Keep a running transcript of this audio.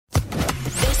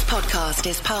podcast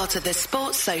is part of the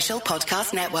Sports Social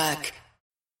Podcast Network.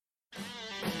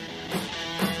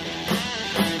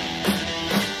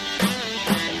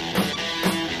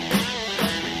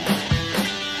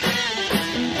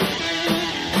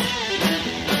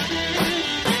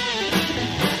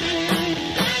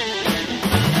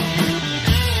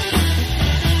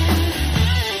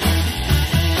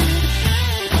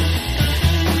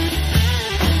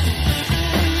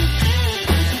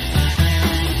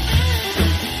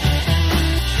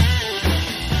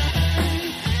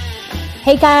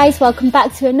 Hey guys, welcome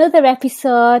back to another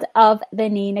episode of the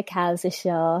Nina Kauser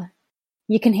Show.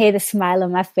 You can hear the smile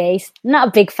on my face. Not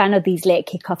a big fan of these late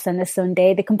kickoffs on a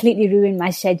Sunday. They completely ruin my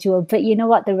schedule, but you know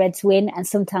what? The Reds win and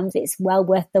sometimes it's well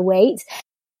worth the wait.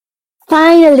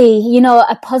 Finally,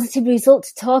 a positive result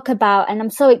to talk about, and I'm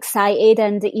so excited,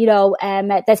 and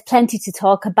there's plenty to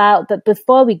talk about. But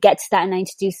before we get to that and I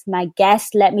introduce my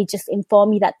guest, let me just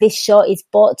inform you that this show is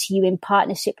brought to you in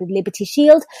partnership with Liberty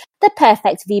Shield, the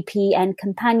perfect VPN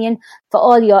companion for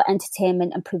all your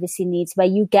entertainment and privacy needs, where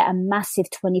you get a massive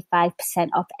 25%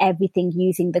 off everything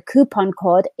using the coupon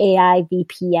code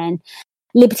AIVPN.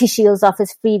 Liberty Shield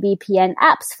offers free VPN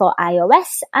apps for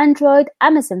iOS, Android,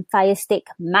 Amazon Fire Stick,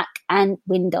 Mac and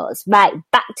Windows. Right,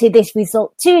 back to this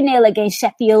result. 2-0 against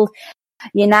Sheffield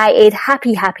United.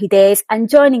 Happy days. And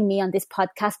joining me on this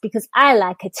podcast, because I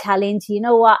like a challenge. You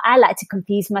know what? I like to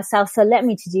confuse myself. So let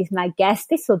me introduce my guest.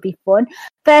 This will be fun.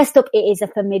 First up, it is a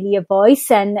familiar voice.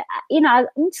 And, I'm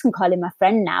just going to call him my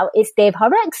friend now. It's Dave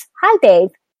Horrocks. Hi,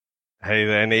 Dave. Hey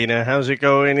there, Nina. How's it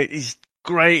going? It is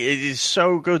great. It is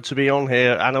so good to be on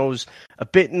here. And I was a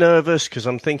bit nervous because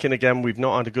I'm thinking, again, we've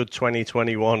not had a good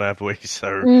 2021, have we?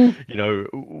 So,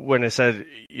 when I said,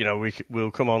 we'll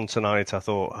come on tonight, I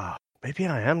thought, maybe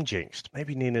I am jinxed.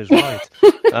 Maybe Nina's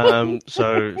right.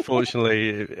 So fortunately,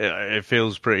 it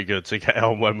feels pretty good to get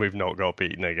on when we've not got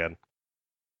beaten again.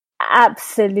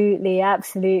 Absolutely.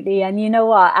 And you know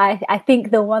what? I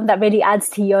think the one that really adds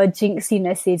to your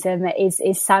jinxiness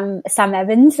is Sam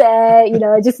Evans.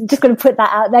 Just going to put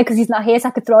that out there because he's not here, so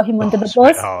I could throw him under the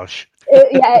bus. Harsh.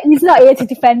 Yeah, he's not here to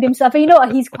defend himself. And you know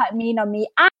what? He's quite mean on me.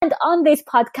 And on this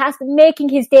podcast, making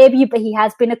his debut, but he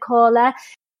has been a caller.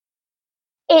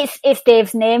 It's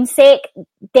Dave's namesake,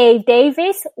 Dave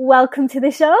Davis. Welcome to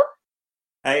the show.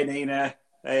 Hey, Nina.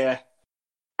 Hey.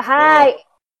 Hi. Well,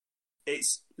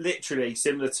 it's literally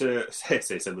similar to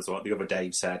what the other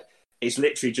Dave said. It's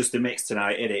literally just a mix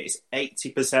tonight, isn't it? It's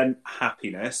 80%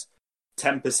 happiness,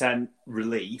 10%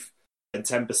 relief, and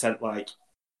 10%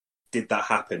 did that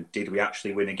happen? Did we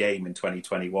actually win a game in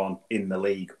 2021 in the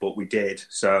league? But we did.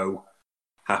 So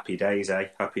happy days, eh?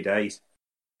 Happy days.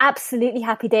 Absolutely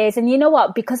happy days. And you know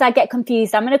what? Because I get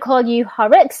confused, I'm going to call you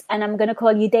Horrocks and I'm going to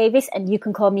call you Davis and you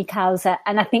can call me Kauser.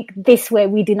 And I think this way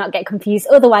we do not get confused.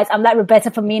 Otherwise, I'm like Roberta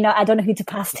Firmino. I don't know who to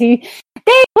pass to.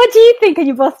 Dave, what do you think? And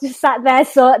you both just sat there.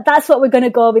 So that's what we're going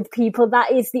to go with, people.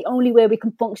 That is the only way we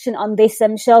can function on this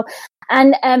show.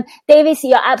 And Davis,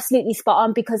 you're absolutely spot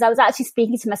on, because I was actually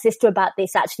speaking to my sister about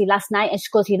this actually last night, and she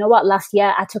goes, you know what, last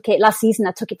season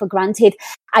I took it for granted.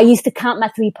 I used to count my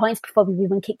 3 points before we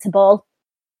even kicked a ball.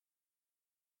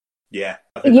 Yeah,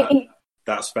 I think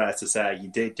that's fair to say. You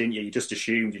did, didn't you? You just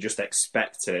assumed, you just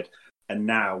expected, and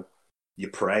now you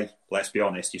pray. Let's be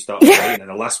honest, you start praying in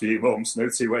the last few months. No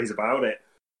two ways about it.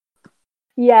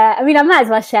 Yeah, I mean, I might as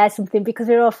well share something because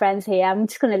we're all friends here. I'm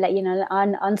just going to let you know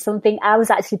on something. I was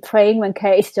actually praying when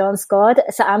Curtis Jones scored,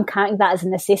 so I'm counting that as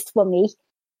an assist for me.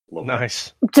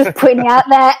 Nice. Just putting it out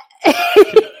there.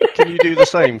 Can you do the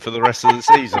same for the rest of the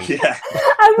season? Yeah.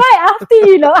 I might have to,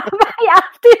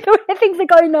 the way things are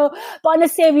going on. But on a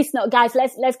serious note, guys,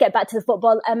 let's get back to the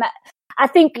football. I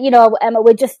think,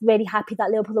 we're just really happy that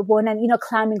Liverpool have won and,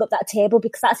 climbing up that table,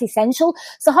 because that's essential.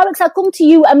 So, Horrocks, I'll come to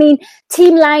you. I mean,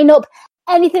 team lineup,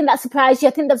 anything that surprised you?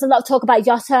 I think there was a lot of talk about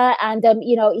Jota and,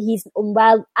 he's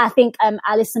unwell. I think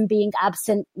Alisson being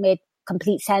absent made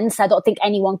complete sense. I don't think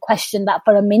anyone questioned that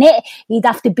for a minute. He'd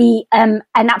have to be an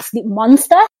absolute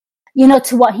monster,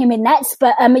 to want him in nets.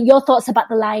 But your thoughts about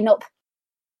the lineup?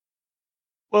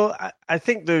 Well, I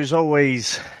think there's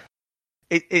always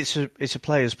it's a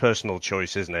player's personal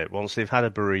choice, isn't it? Once they've had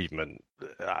a bereavement,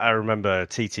 I remember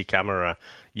TT Camara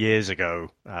years ago.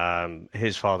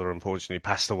 His father unfortunately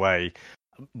passed away,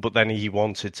 but then he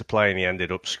wanted to play and he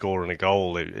ended up scoring a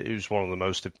goal. It was one of the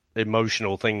most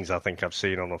emotional things I think I've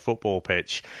seen on a football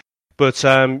pitch. But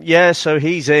so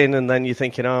he's in, and then you're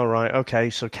thinking, oh, right, okay,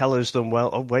 so Keller's done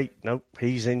well. Oh, wait, no,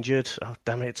 he's injured. Oh,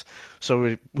 damn it.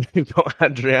 So we've got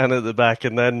Adrian at the back,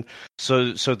 and then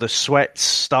so the sweats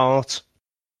start.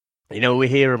 We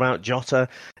hear about Jota.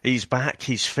 He's back,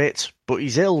 he's fit, but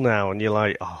he's ill now, and you're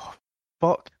like, oh,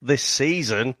 fuck this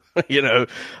season, you know.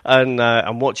 And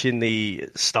I'm watching the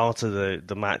start of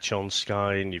the match on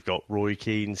Sky, and you've got Roy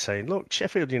Keane saying, "Look,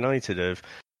 Sheffield United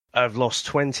have lost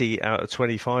 20 out of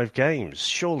 25 games.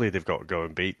 Surely they've got to go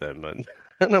and beat them." And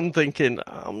I'm thinking,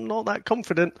 I'm not that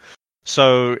confident.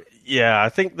 So yeah, I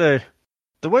think there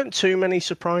weren't too many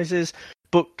surprises.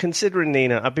 But considering,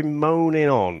 Nina, I've been moaning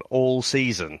on all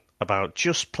season about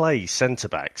just play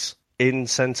centre-backs in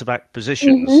centre-back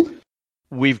positions. Mm-hmm.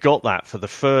 We've got that for the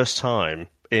first time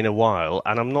in a while,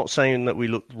 and I'm not saying that we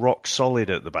look rock solid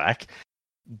at the back,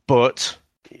 but,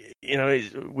 you know,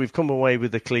 we've come away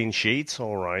with a clean sheet,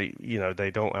 all right. You know,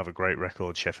 they don't have a great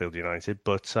record, Sheffield United,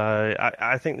 but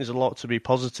I think there's a lot to be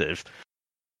positive.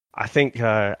 I think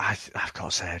I've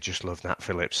got to say I just love Nat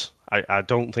Phillips. I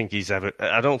don't think he's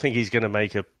going to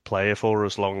make a player for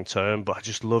us long term, but I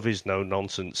just love his no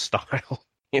nonsense style.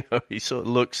 You know, he sort of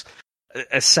looks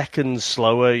a second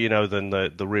slower, you know, than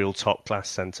the real top class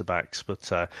centre backs.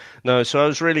 But no, so I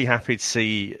was really happy to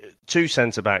see two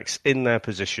centre backs in their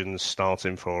positions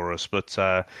starting for us. But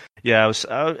yeah, it's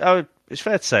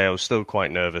fair to say I was still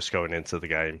quite nervous going into the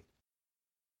game.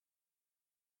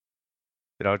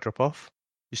 Did I drop off?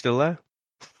 You still there?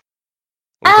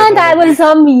 And I was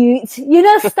on mute. You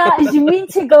know, stars, you mean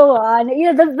to go on.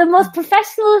 You know, the most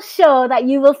professional show that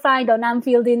you will find on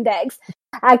Anfield Index.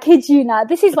 I kid you not.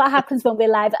 This is what happens when we're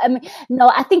live.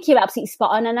 No, I think you're absolutely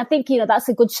spot on. And I think, you know, that's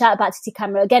a good shout back to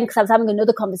camera again, because I was having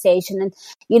another conversation. And,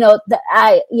 you know,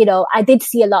 I did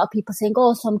see a lot of people saying,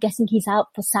 oh, so I'm guessing he's out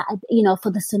for Saturday, you know,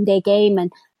 for the Sunday game.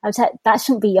 And I was like, that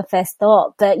shouldn't be your first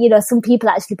thought. But, you know, some people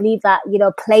actually believe that, you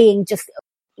know, playing just,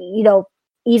 you know,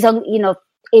 he's on, you know,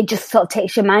 it just sort of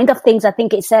takes your mind off things. I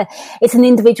think it's an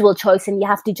individual choice, and you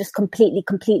have to just completely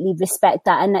respect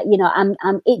that. And, you know,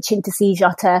 I'm itching to see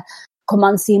Jota come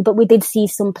on soon, but we did see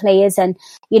some players, and,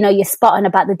 you know, you're spot on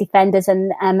about the defenders,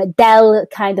 and Dell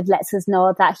kind of lets us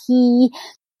know that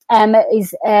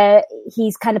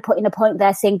he's kind of putting a point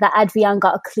there saying that Adrian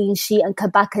got a clean sheet and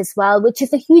Kabak as well, which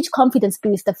is a huge confidence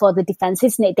booster for the defence,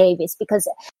 isn't it, Davis? Because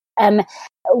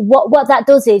what that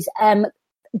does is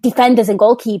defenders and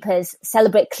goalkeepers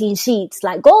celebrate clean sheets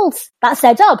like goals. That's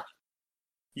their job.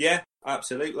 Yeah,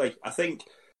 absolutely. I think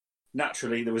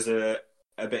naturally there was a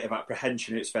bit of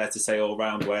apprehension, it's fair to say, all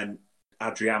round when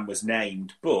Adrian was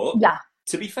named. But yeah,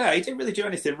 to be fair, he didn't really do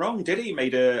anything wrong, did he? He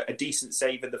made a decent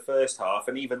save in the first half,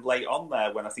 and even late on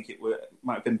there, when I think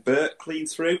might have been Burt clean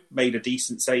through, made a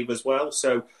decent save as well.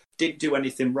 So didn't do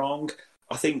anything wrong.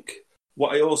 I think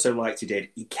what I also liked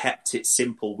he kept it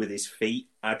simple with his feet.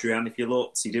 Adrian, if you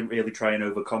looked, he didn't really try and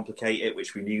overcomplicate it,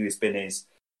 which we knew has been his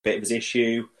bit of his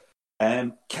issue.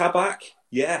 Kabak,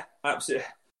 yeah, absolutely.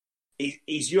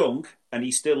 He's young and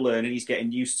he's still learning. He's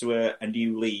getting used to a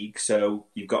new league, so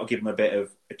you've got to give him a bit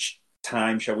of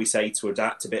time, shall we say, to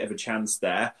adapt. A bit of a chance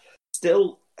there.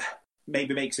 Still,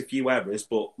 maybe makes a few errors,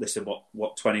 but listen,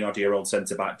 what 20-odd-year-old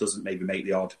centre-back doesn't maybe make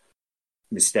the odd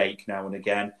mistake now and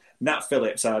again? Nat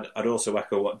Phillips, I'd also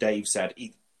echo what Dave said.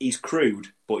 He's crude,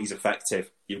 but he's effective.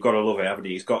 You've got to love it, haven't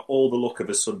you? He's got all the look of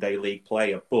a Sunday League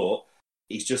player, but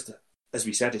he's just, as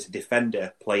we said, it's a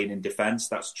defender playing in defence.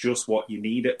 That's just what you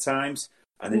need at times.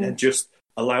 And it just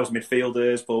allows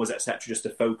midfielders, forwards, etc., just to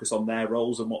focus on their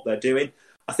roles and what they're doing.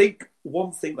 I think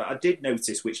one thing that I did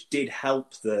notice, which did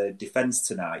help the defence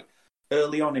tonight,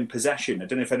 early on in possession, I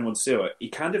don't know if anyone saw it, he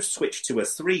kind of switched to a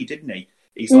 3, didn't he?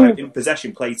 He's like, in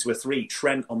possession, played to a 3,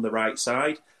 Trent on the right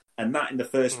side. And that in the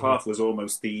first half was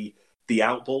almost the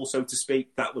outball, so to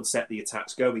speak. That would set the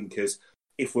attacks going, because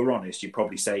if we're honest, you'd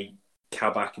probably say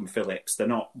Kabak and Phillips, they're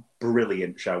not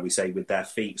brilliant, shall we say, with their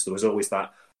feet. So there was always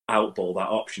that outball, that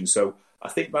option. So I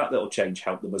think that little change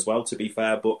helped them as well, to be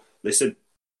fair. But listen,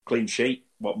 clean sheet.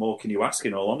 What more can you ask,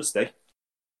 in all honesty?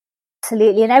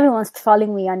 Absolutely. And everyone's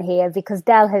following me on here because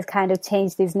Dell has kind of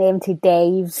changed his name to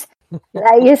Dave's.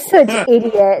 You're such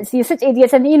idiots. You're such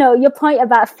idiots. And, you know, your point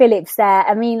about Phillips there,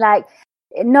 I mean, like,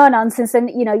 no nonsense. And,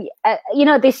 you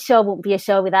know, this show won't be a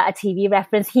show without a TV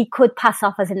reference. He could pass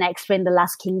off as an extra in The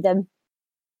Last Kingdom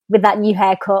with that new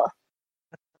haircut.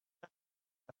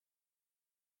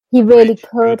 He really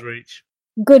could.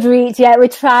 Good reach. Yeah, we're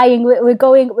trying. We're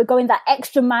going that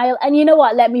extra mile. And you know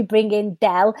what? Let me bring in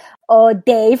Del or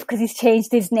Dave, because he's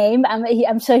changed his name.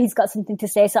 I'm sure he's got something to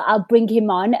say. So I'll bring him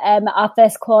on. Our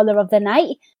first caller of the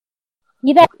night.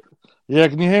 You there? Yeah,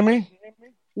 can you hear me?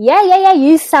 Yeah.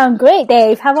 You sound great,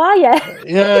 Dave. How are you?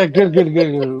 Yeah, good.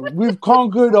 We've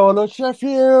conquered all of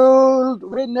Sheffield.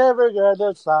 We're never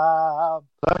gonna stop.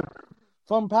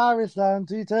 From Paris down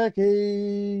to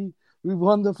Turkey. We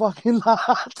won the fucking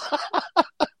lot.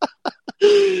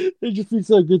 It just feels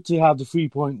so good to have the 3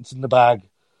 points in the bag.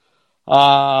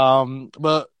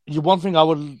 But one thing I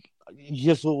would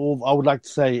I would like to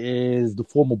say is the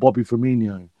former Bobby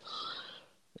Firmino.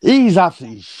 He's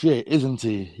absolutely shit, isn't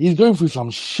he? He's going through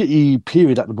some shitty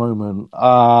period at the moment.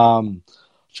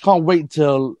 Just can't wait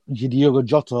till Diogo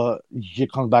Jota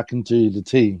comes back into the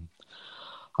team.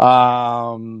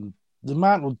 The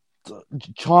amount of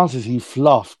chances he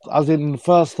fluffed, as in the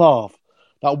first half,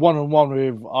 that 1-on-1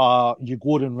 with your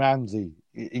Gordon Ramsay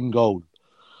in goal.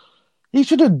 He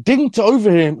should have dinked it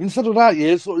over him. Instead of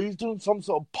that, so he's doing some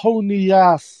sort of pony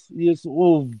ass,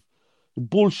 sort of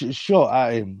bullshit shot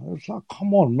at him. It's like,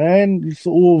 come on, man. These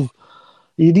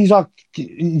are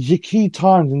your key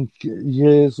times in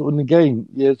the game.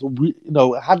 So we,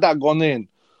 had that gone in,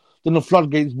 then the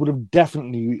floodgates would have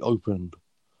definitely opened.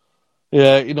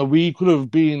 We could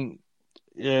have been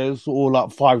sort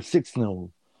of like 5-6-0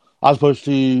 as opposed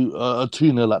to a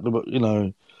 2-0 at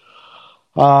the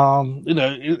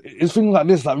it's things like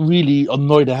this that really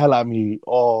annoy the hell out of me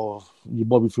of your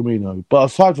Bobby Firmino. But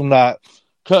aside from that,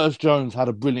 Curtis Jones had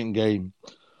a brilliant game.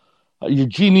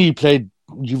 Eugenie played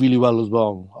really well as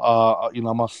well. I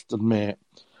must admit.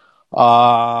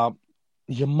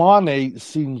 Mane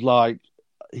seems like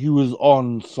he was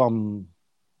on some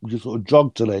just sort of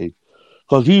drug today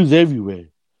because he was everywhere.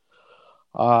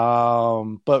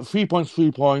 But 3 points,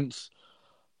 3 points.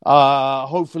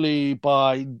 Hopefully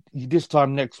by this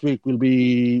time next week we'll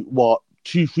be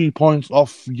 2-3 points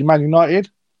off Man United.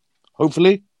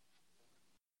 Hopefully.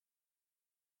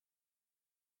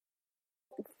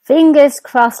 Fingers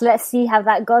crossed. Let's see how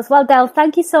that goes. Well, Del,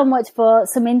 thank you so much for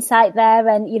some insight there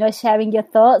and, sharing your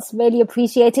thoughts. Really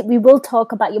appreciate it. We will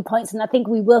talk about your points, and I think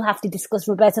we will have to discuss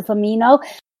Roberto Firmino.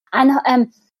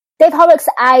 And Dave Horrocks,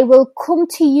 I will come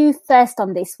to you first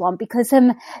on this one because,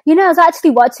 I was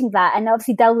actually watching that, and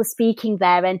obviously Del was speaking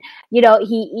there, and,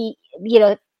 he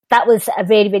that was a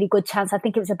really, really good chance. I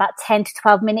think it was about 10 to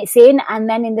 12 minutes in. And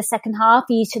then in the second half,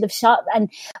 he should have shot.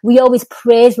 And we always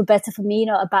praise Roberto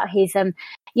Firmino about his, the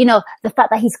fact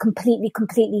that he's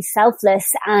completely selfless.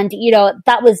 And,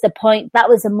 that was the point. That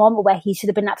was a moment where he should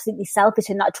have been absolutely selfish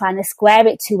and not trying to square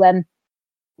it to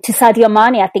Sadio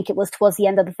Mane. I think it was towards the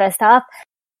end of the first half.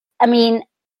 I mean,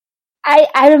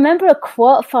 I remember a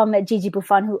quote from Gigi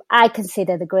Buffon, who I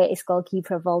consider the greatest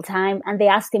goalkeeper of all time. And they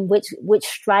asked him, which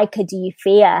striker do you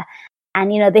fear?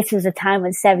 And, this was a time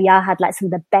when Serie A had like some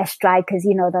of the best strikers,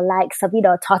 the likes of,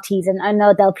 Totti's, and I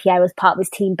know Del Piero was part of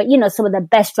his team, but, some of the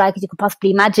best strikers you could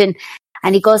possibly imagine.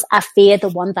 And he goes, I fear the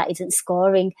one that isn't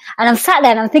scoring. And I'm sat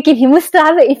there and I'm thinking he must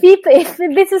have it. If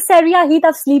this is Serie A, he'd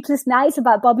have sleepless nights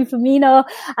about Bobby Firmino.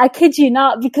 I kid you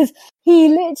not, because he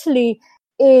literally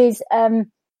is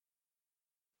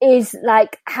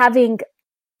like having,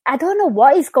 I don't know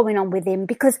what is going on with him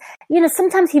because,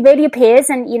 sometimes he really appears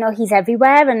and, he's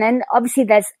everywhere. And then obviously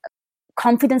there's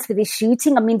confidence with his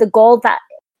shooting. I mean, the goal that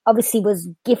obviously was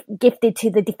gifted to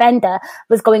the defender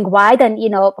was going wide and,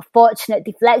 a fortunate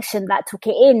deflection that took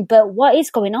it in. But what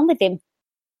is going on with him?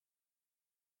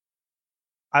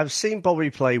 I've seen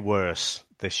Bobby play worse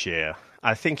this year.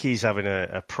 I think he's having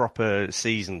a proper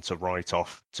season to write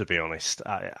off, to be honest.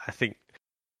 I think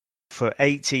for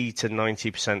 80 to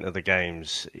 90% of the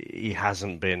games, he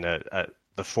hasn't been at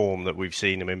the form that we've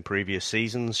seen him in previous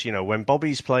seasons. When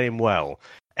Bobby's playing well,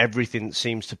 everything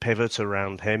seems to pivot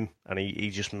around him, and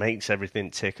he just makes everything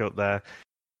tick up there.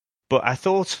 But I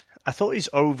thought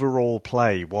his overall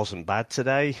play wasn't bad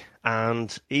today,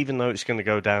 and even though it's going to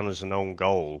go down as an own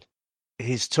goal,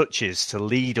 his touches to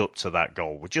lead up to that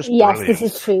goal were just brilliant. Yes, this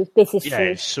is true. This is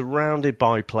true. Surrounded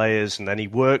by players, and then he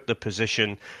worked the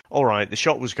position. All right, the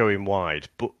shot was going wide,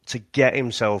 but to get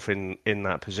himself in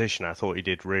that position, I thought he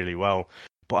did really well.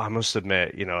 But I must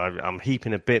admit, I'm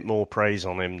heaping a bit more praise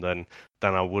on him than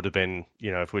I would have been,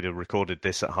 if we'd have recorded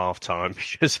this at halftime,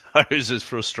 because I was as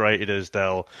frustrated as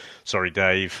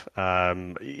Dave,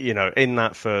 in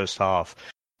that first half.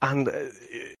 And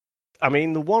I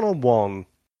mean, the one-on-one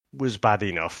was bad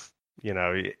enough.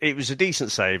 It was a decent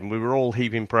save, and we were all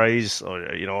heaping praise, or,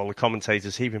 all the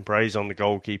commentators heaping praise on the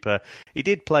goalkeeper. He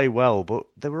did play well, but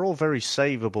they were all very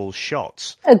savable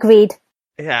shots. Agreed.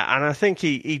 Yeah, and I think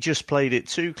he just played it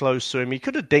too close to him. He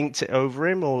could have dinked it over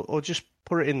him or just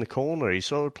put it in the corner. He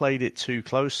sort of played it too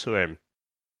close to him.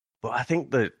 But I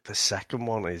think the second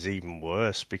one is even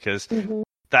worse because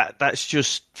that's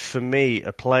just, for me,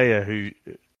 a player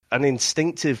an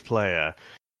instinctive player,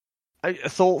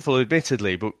 thoughtful,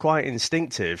 admittedly, but quite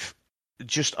instinctive,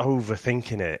 just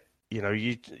overthinking it.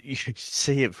 You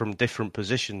see it from different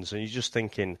positions, and you're just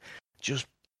thinking, just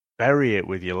bury it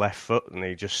with your left foot, and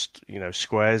he just,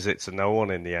 squares it to no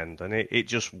one in the end. And it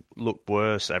just looked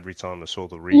worse every time I saw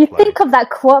the replay. You think of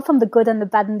that quote from The Good and the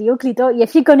Bad and the Ugly, don't you?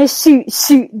 If you're going to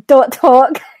shoot, don't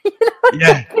talk.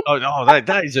 Yeah.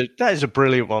 That is a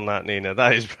brilliant one, that, Nina.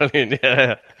 That is brilliant,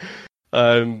 yeah.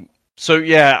 So,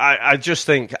 yeah, I just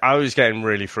think I was getting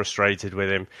really frustrated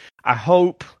with him. I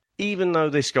hope, even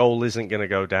though this goal isn't going to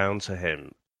go down to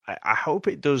him, I hope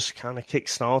it does kind of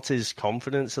kickstart his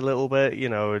confidence a little bit,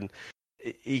 and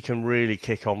he can really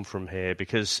kick on from here.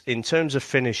 Because in terms of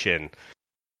finishing,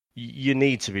 you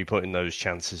need to be putting those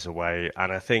chances away.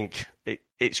 And I think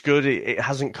it's good. It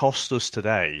hasn't cost us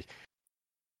today.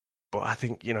 But I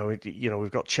think,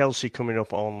 we've got Chelsea coming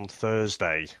up on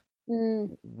Thursday.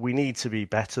 We need to be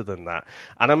better than that.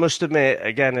 And I must admit,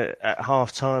 again, at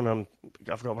half-time,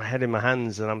 I've got my head in my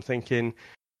hands and I'm thinking,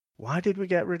 why did we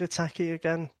get rid of Taki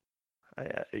again?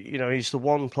 He's the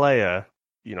one player,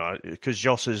 because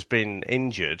Jota's been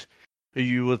injured, who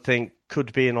you would think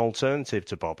could be an alternative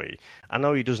to Bobby. I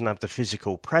know he doesn't have the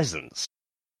physical presence,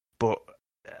 but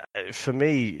for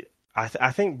me,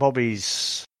 I think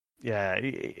Bobby's,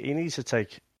 he needs to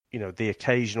take, the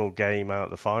occasional game out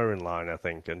of the firing line, I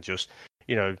think, and just,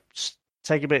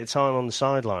 take a bit of time on the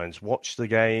sidelines, watch the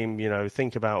game,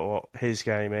 think about what his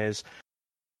game is.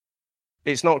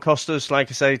 It's not cost us,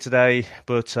 like I say, today,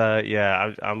 but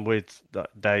I'm with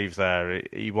Dave there.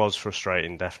 He was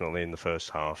frustrating, definitely, in the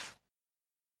first half.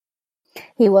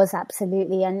 He was,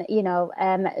 absolutely. And,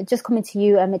 just coming to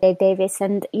you, Dave Davis,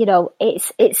 and,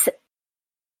 it's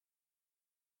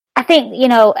I think,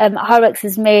 Horrocks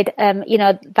has made,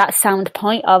 that sound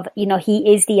point of,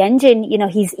 he is the engine,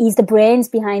 he's the brains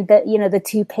behind the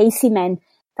two pacey men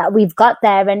that we've got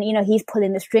there, and he's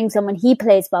pulling the strings, and when he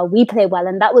plays well, we play well,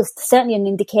 and that was certainly an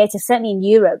indicator, certainly in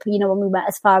Europe, when we went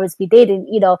as far as we did, and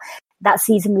that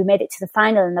season we made it to the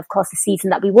final, and of course the season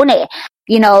that we won it,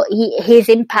 his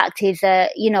impact is,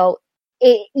 you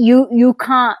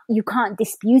can't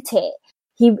dispute it.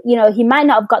 He might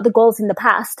not have got the goals in the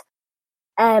past,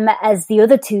 as the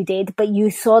other two did, but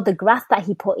you saw the graft that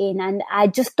he put in, and I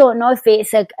just don't know if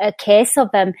it's a case of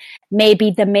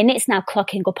maybe the minutes now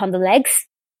clocking up on the legs.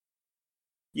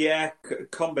 Yeah,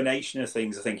 combination of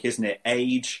things, I think, isn't it?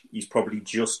 Age, he's probably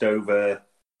just over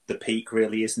the peak,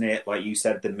 really, isn't it? Like you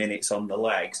said, the minutes on the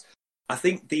legs. I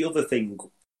think the other thing,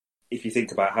 if you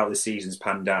think about how the season's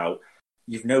panned out,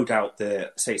 you've no doubt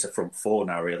say it's a front four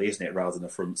now, really, isn't it, rather than a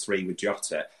front three with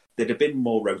Jota. There'd have been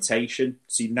more rotation,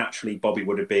 so naturally Bobby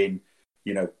would have been,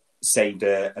 saved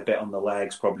a bit on the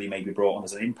legs, probably maybe brought on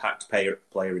as an impact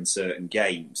player in certain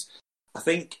games. I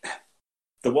think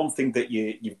the one thing that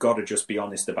you've got to just be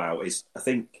honest about is, I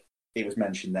think it was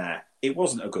mentioned there, it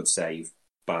wasn't a good save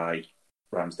by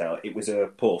Ramsdale. It was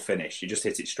a poor finish. You just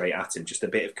hit it straight at him, just a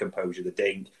bit of composure, the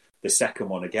dink. The second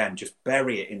one, again, just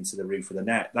bury it into the roof of the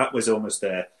net. That was almost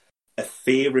a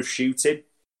fear of shooting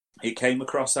it came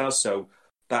across as, so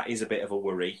that is a bit of a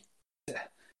worry.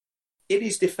 In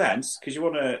his defence, because you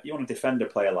want to defend a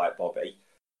player like Bobby,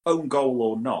 own goal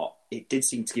or not, it did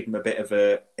seem to give him a bit of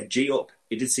a G up.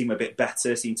 It did seem a bit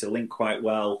better, seemed to link quite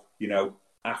well,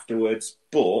 afterwards.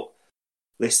 But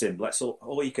listen,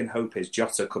 all you can hope is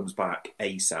Jota comes back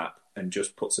ASAP and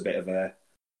just puts a bit of a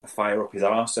fire up his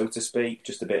arse, so to speak,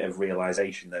 just a bit of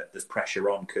realisation that there's pressure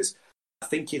on. Because I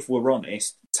think if we're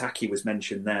honest, Taki was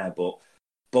mentioned there, but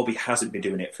Bobby hasn't been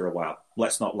doing it for a while.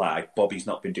 Let's not lie. Bobby's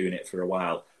not been doing it for a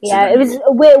while. Yeah, it was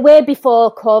way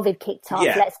before COVID kicked off,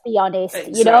 let's be honest.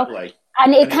 Exactly.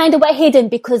 And it kind of went hidden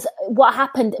because what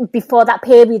happened before that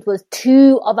period was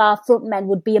two of our front men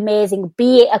would be amazing,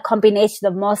 be it a combination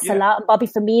of Mo Salah and Bobby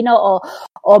Firmino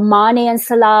or Mane and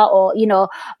Salah or,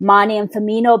 Mane and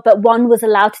Firmino, but one was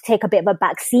allowed to take a bit of a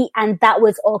back seat and that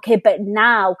was okay. But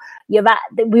now we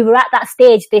were at that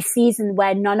stage this season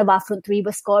where none of our front three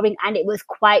were scoring and it was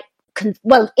quite,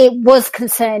 it was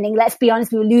concerning. Let's be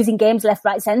honest, we were losing games left,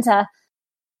 right, centre.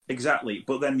 Exactly,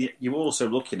 but then you're also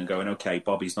looking and going, okay,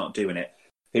 Bobby's not doing it.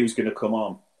 Who's going to come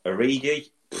on? Origi?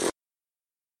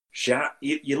 Shat?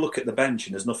 You look at the bench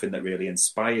and there's nothing that really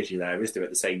inspires you there, is there, at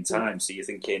the same time? So you're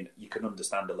thinking, you can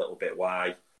understand a little bit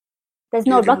why. There's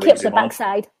no rocket up the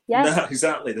backside. Yeah. No,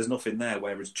 exactly, there's nothing there.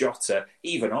 Whereas Jota,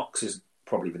 even Ox is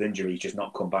probably with injuries just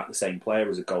not come back the same player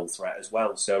as a goal threat as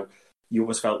well. So you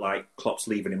almost felt like Klopp's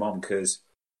leaving him on because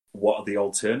what are the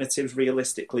alternatives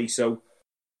realistically? So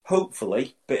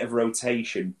hopefully, bit of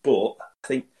rotation, but I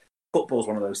think football's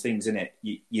one of those things, isn't it?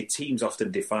 Your team's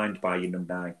often defined by your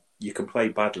number 9. You can play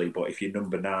badly, but if your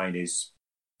number 9 is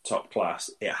top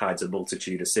class, it hides a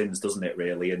multitude of sins, doesn't it,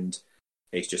 really? And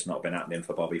it's just not been happening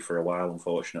for Bobby for a while,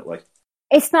 unfortunately.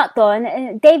 It's not, though.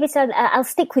 And David said, I'll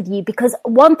stick with you, because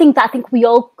one thing that I think we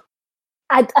all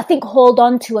I think hold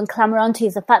on to and clamor onto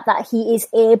is the fact that he is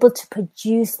able to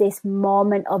produce this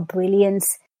moment of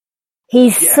brilliance.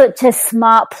 He's such a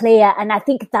smart player, and I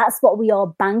think that's what we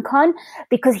all bank on,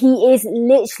 because he is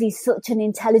literally such an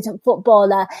intelligent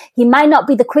footballer. He might not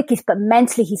be the quickest, but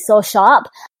mentally he's so sharp.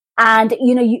 And,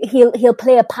 he'll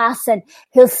play a pass and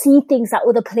he'll see things that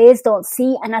other players don't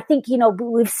see. And I think,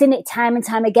 we've seen it time and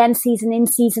time again, season in,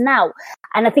 season out.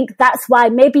 And I think that's why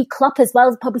maybe Klopp as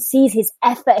well probably sees his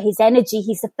effort, his energy.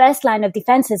 He's the first line of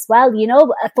defense as well,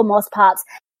 for most parts.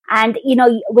 And,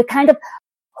 we're kind of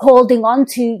holding on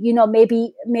to,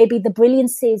 maybe the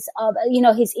brilliances of,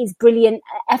 his brilliant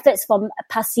efforts from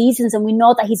past seasons. And we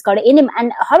know that he's got it in him.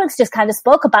 And Horrocks just kind of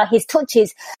spoke about his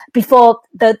touches before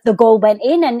the goal went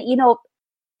in. And,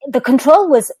 the control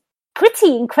was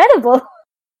pretty incredible.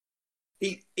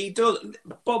 He does.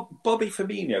 Bobby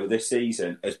Firmino this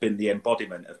season has been the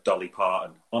embodiment of Dolly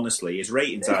Parton. Honestly, his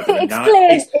ratings either a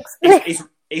 9.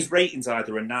 His rating's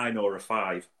either a 9 or a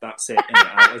 5. That's it,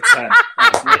 out of 10.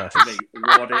 That's literally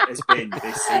what it has been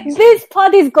this season. This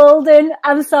pod is golden.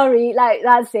 I'm sorry.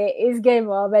 That's it. It's game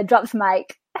over. Drops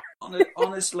mic.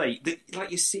 Honestly,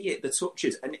 you see it, the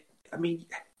touches. And,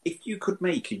 if you could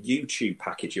make a YouTube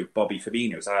package of Bobby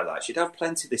Firmino's highlights, you'd have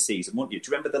plenty this season, wouldn't you?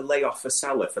 Do you remember the layoff for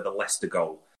Salah for the Leicester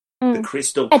goal? The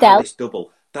Crystal Palace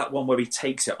double? That one where he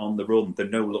takes it on the run, the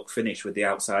no-look finish with the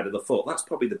outside of the foot. That's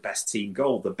probably the best team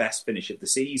goal, the best finish of the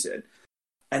season.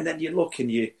 And then you look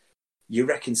and you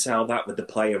reconcile that with the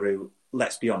player who,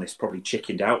 let's be honest, probably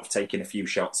chickened out of taking a few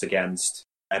shots against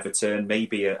Everton,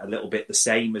 maybe a little bit the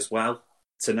same as well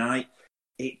tonight.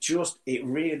 It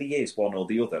really is one or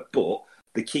the other. But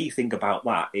the key thing about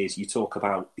that is you talk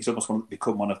about, he's almost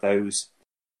become one of those,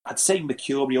 I'd say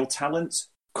mercurial talents,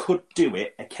 could do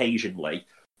it occasionally,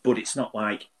 but it's not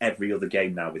like every other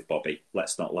game now with Bobby.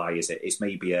 Let's not lie, is it? It's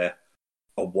maybe a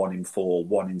 1 in 4,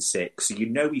 1 in 6. So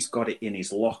he's got it in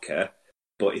his locker.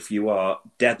 But if you are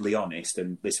deadly honest,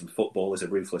 and listen, football is a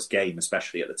ruthless game,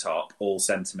 especially at the top, all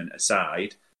sentiment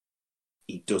aside,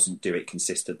 he doesn't do it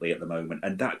consistently at the moment.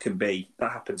 And that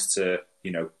happens to,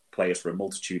 players for a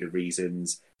multitude of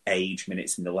reasons, age,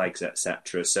 minutes in the legs,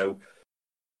 etc. So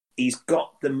he's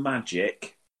got the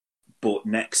magic. But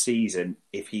next season,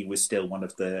 if he was still one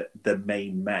of the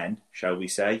main men, shall we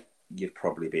say, you'd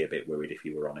probably be a bit worried if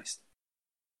you were honest.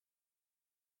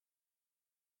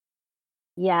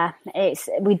 Yeah,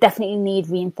 we definitely need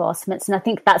reinforcements. And I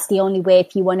think that's the only way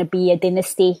if you want to be a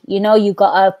dynasty. You've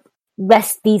got to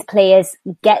rest these players,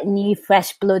 get new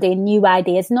fresh blood in, new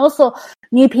ideas, and also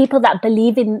new people that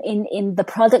believe in the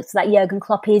products that Jurgen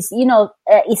Klopp is,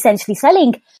 essentially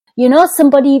selling.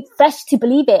 Somebody fresh to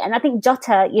believe it. And I think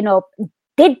Jota,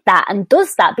 did that and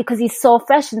does that because he's so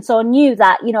fresh and so new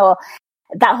that,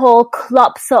 that whole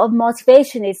Klopp sort of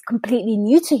motivation is completely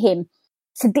new to him.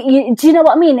 So do you know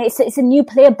what I mean? It's a new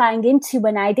player buying into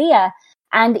an idea.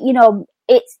 And,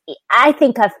 I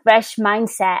think a fresh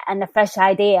mindset and a fresh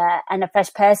idea and a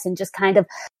fresh person just kind of,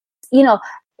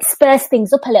 spurs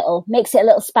things up a little, makes it a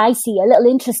little spicy, a little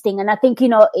interesting. And I think,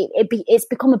 it's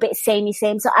become a bit samey.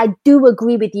 So I do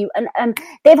agree with you. And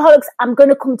Dave Horrocks, I'm going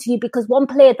to come to you because one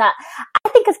player that I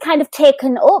think has kind of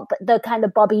taken up the kind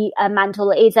of Bobby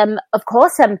mantle is, of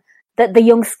course, the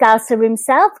young Scouser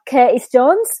himself, Curtis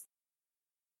Jones.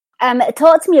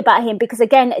 Talk to me about him because,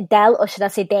 again, Del, or should I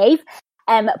say Dave,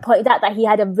 pointed out that he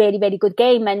had a really, really good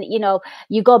game. And,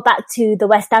 you go back to the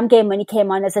West Ham game when he came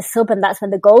on as a sub and that's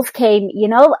when the goals came,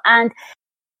 and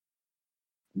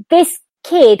this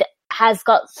kid has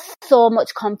got so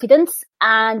much confidence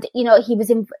and,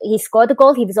 he scored a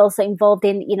goal. He was also involved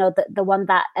in, the one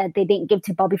that they didn't give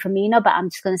to Bobby Firmino, but I'm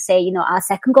just going to say, our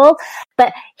second goal.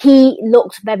 But he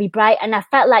looked very bright. And I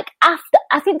felt like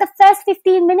I think the first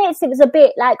 15 minutes, it was a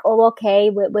bit like, oh, okay,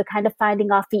 we're kind of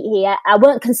finding our feet here. I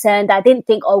weren't concerned. I didn't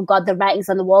think, oh God, the writing's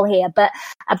on the wall here. But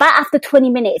about after 20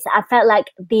 minutes, I felt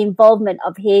like the involvement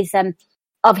of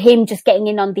him just getting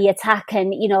in on the attack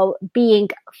and, being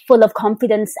full of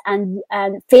confidence and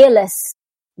fearless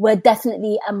were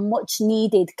definitely a much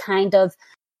needed kind of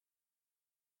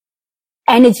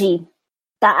energy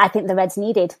that I think the Reds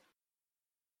needed.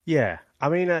 Yeah. I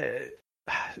mean,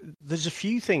 there's a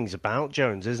few things about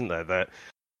Jones, isn't there, that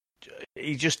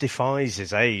he just defies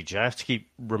his age. I have to keep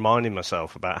reminding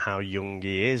myself about how young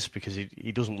he is because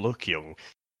he doesn't look young.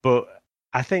 But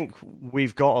I think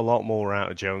we've got a lot more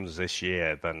out of Jones this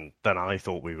year than I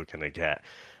thought we were going to get.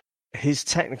 His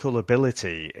technical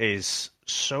ability is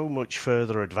so much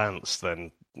further advanced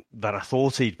than I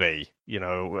thought he'd be.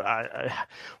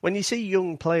 When you see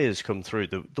young players come through,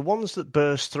 the ones that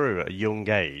burst through at a young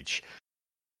age.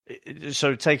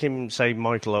 So take him, say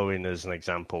Michael Owen as an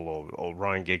example, or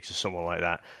Ryan Giggs or someone like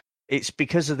that. it's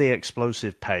because of the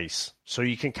explosive pace. So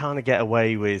you can kind of get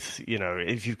away with,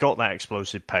 if you've got that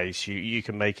explosive pace, you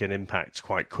can make an impact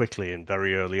quite quickly and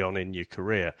very early on in your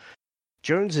career.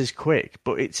 Jones is quick,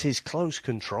 but it's his close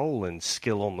control and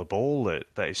skill on the ball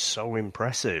that is so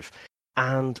impressive.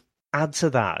 And add to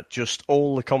that just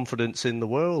all the confidence in the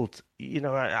world.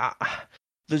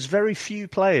 There's very few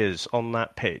players on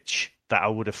that pitch that I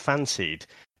would have fancied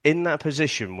in that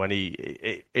position when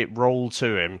it rolled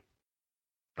to him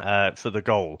for the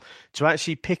goal, to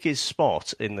actually pick his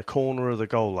spot in the corner of the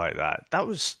goal like that. That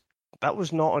was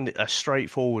not a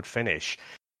straightforward finish.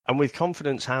 And with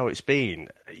confidence how it's been,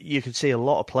 you could see a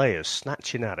lot of players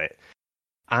snatching at it.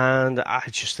 And I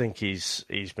just think he's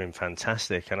been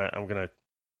fantastic. And I'm going to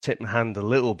tip my hand a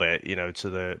little bit, to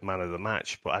the man of the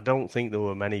match. But I don't think there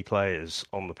were many players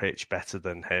on the pitch better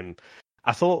than him.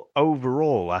 I thought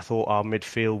overall, our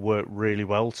midfield worked really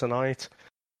well tonight.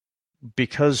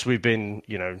 Because we've been,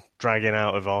 dragging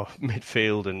out of our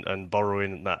midfield and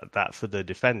borrowing that for the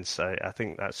defence, I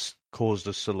think that's caused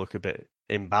us to look a bit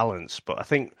imbalanced. But I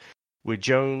think with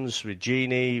Jones, with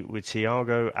Gini, with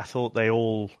Thiago, I thought they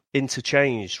all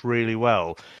interchanged really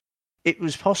well. It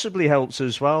was possibly helped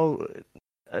as well,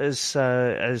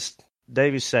 as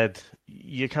David said,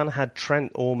 you kind of had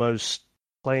Trent almost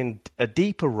playing a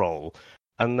deeper role,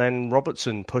 and then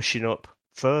Robertson pushing up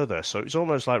further. So it's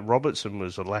almost like Robertson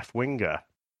was a left winger.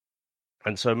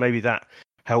 And so maybe that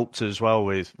helped as well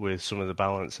with some of the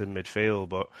balance in midfield.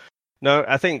 But no,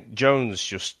 I think Jones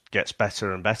just gets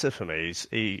better and better for me.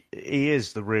 He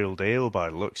is the real deal by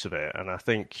the looks of it. And I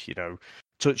think,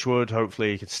 touch wood,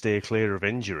 hopefully he can steer clear of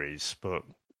injuries. But,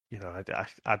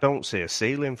 I don't see a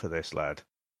ceiling for this lad.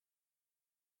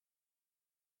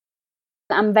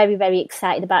 I'm very, very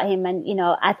excited about him. And,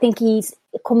 I think he's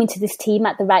coming to this team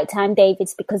at the right time, David,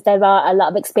 because there are a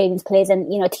lot of experienced players. And,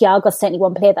 Thiago's certainly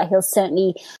one player that he'll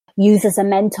certainly use as a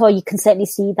mentor. You can certainly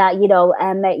see that,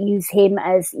 use him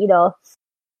as,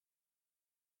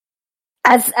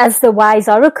 as the wise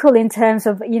oracle in terms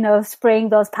of, spraying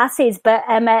those passes. But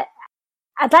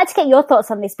I'd like to get your thoughts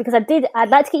on this, because I'd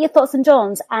like to get your thoughts on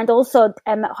Jones, and also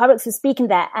Horrocks was speaking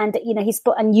there, and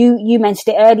and you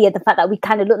mentioned it earlier, the fact that we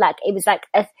kind of looked like it was like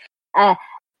a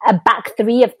back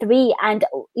three of three, and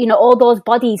all those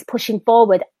bodies pushing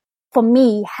forward for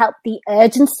me helped the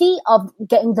urgency of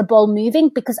getting the ball moving,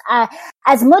 because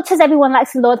as much as everyone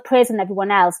likes to load praise on everyone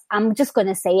else, I'm just going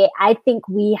to say it, I think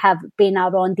we have been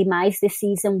our own demise this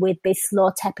season with this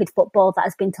slow, tepid football that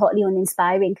has been totally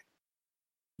uninspiring.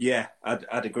 Yeah,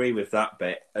 I'd agree with that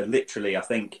bit. Literally, I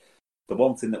think the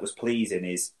one thing that was pleasing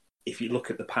is, if you look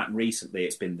at the pattern recently,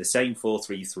 it's been the same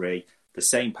 4-3-3, the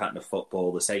same pattern of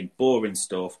football, the same boring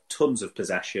stuff, tons of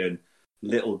possession,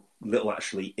 little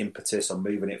actually impetus on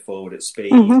moving it forward at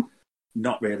speed.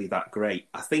 Not really that great.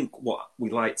 I think what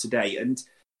we like today, and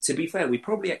to be fair, we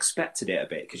probably expected it a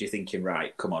bit, because you're thinking,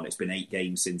 right, come on, it's been 8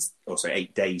 days since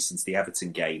the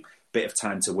Everton game. Bit of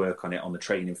time to work on it on the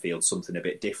training field, something a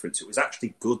bit different. So it was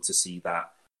actually good to see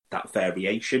that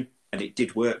variation, and it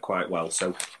did work quite well.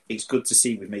 So it's good to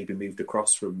see we've maybe moved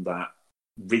across from that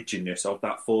rigidness of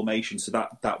that formation. So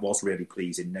that was really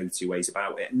pleasing, no two ways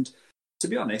about it. And to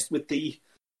be honest, with the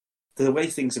way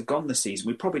things have gone this season,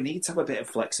 we probably need to have a bit of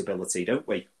flexibility, don't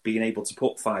we? Being able to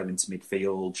put 5 into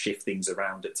midfield, shift things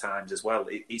around at times as well.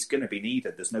 It's going to be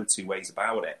needed. There's no two ways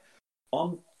about it.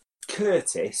 On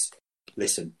Curtis,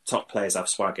 listen, top players have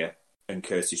swagger, and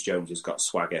Curtis Jones has got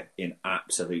swagger in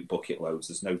absolute bucket loads.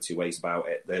 There's no two ways about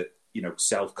it. They're,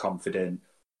 self-confident,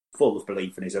 full of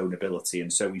belief in his own ability,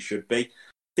 and so he should be.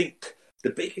 I think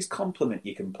the biggest compliment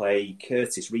you can play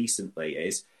Curtis recently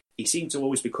is he seemed to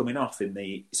always be coming off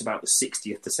it's about the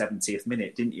 60th to 70th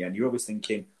minute, didn't you? And you're always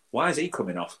thinking, why is he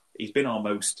coming off? He's been our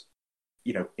most,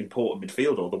 important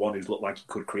midfielder, the one who's looked like he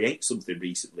could create something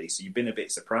recently. So you've been a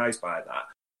bit surprised by that.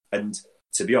 And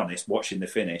to be honest, watching the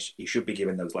finish, he should be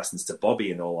giving those lessons to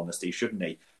Bobby, in all honesty, shouldn't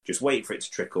he? Just wait for it to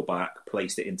trickle back,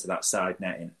 placed it into that side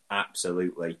netting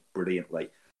absolutely brilliantly.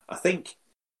 I think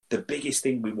the biggest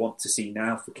thing we want to see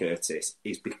now for Curtis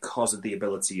is, because of the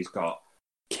ability he's got,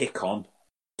 kick on.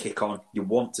 You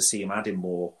want to see him adding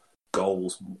more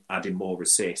goals, adding more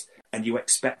assists, and you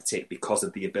expect it because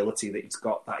of the ability that he's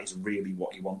got. That is really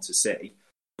what you want to see.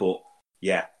 But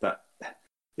yeah,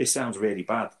 this sounds really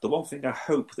bad. The one thing I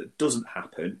hope that doesn't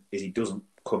happen is he doesn't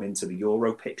come into the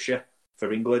Euro picture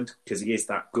for England, because he is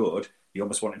that good. You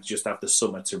almost want him to just have the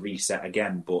summer to reset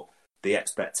again, but the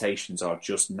expectations are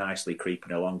just nicely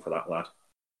creeping along for that lad.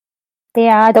 They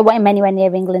are. I don't want him anywhere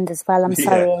near England as well. I'm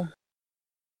sorry.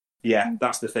 Yeah,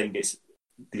 that's the thing. It's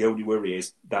the only worry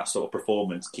is that sort of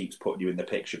performance keeps putting you in the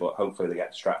picture, but hopefully they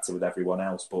get distracted with everyone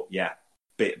else. But yeah,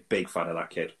 big fan of that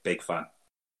kid. Big fan.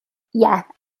 Yeah,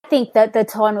 I think that the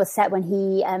tone was set when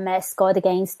he scored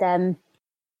against.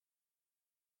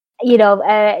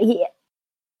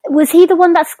 Was he the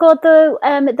one that scored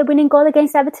the winning goal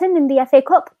against Everton in the FA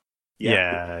Cup?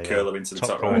 Yeah. Curler into the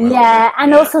top goal. right. Yeah,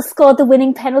 and also scored the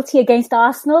winning penalty against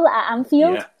Arsenal at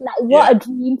Anfield. Yeah. Like, what a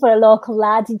dream for a local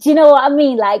lad. Do you know what I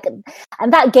mean? Like,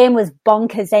 and that game was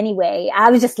bonkers anyway. I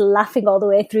was just laughing all the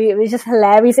way through. It was just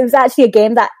hilarious. It was actually a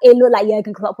game that it looked like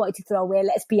Jurgen Klopp wanted to throw away,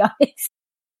 let's be honest.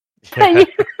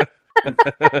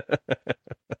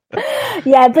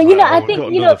 Yeah, but I think,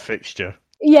 another fixture.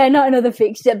 Yeah, not another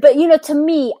fixture. But, to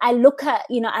me, I look at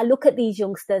these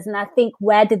youngsters and I think,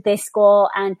 where did they score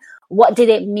and what did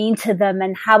it mean to them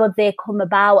and how have they come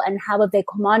about and how have they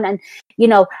come on? And,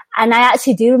 and I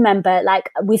actually do remember,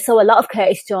 like, we saw a lot of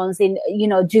Curtis Jones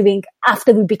during,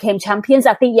 after we became champions.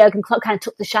 I think Jurgen Klopp kind of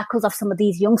took the shackles off some of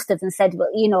these youngsters and said, well,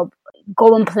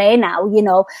 go and play now, you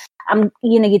don't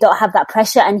have that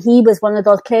pressure. And he was one of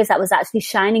those players that was actually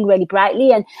shining really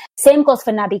brightly. And same goes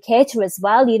for Naby Keita as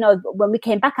well. When we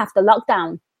came back after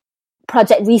lockdown,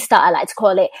 Project Restart, I like to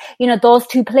call it, those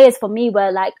two players for me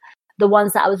were like the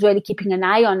ones that I was really keeping an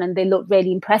eye on and they looked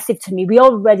really impressive to me. We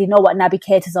already know what Naby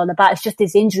Keita's all about. It's just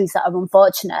his injuries that are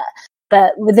unfortunate.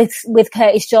 But with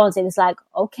Curtis Jones, it was like,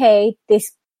 okay,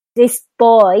 this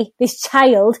boy, this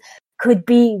child could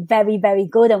be very, very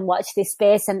good and watch this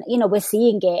space. And, we're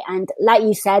seeing it. And like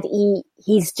you said,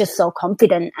 he's just so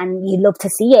confident and you love to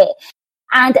see it.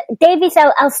 And Davies,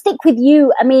 I'll stick with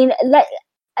you. I mean,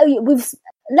 let's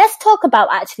talk about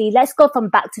let's go from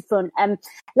back to front.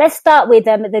 Let's start with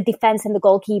the defence and the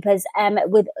goalkeepers.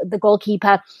 With the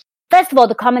goalkeeper, first of all,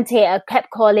 the commentator kept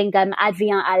calling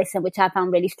Adrian Alisson, which I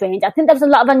found really strange. I think there was a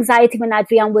lot of anxiety when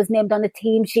Adrian was named on the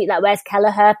team sheet. Like, where's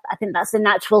Kelleher? I think that's a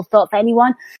natural thought for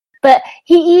anyone. But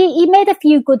he made a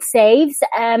few good saves.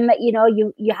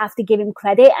 You have to give him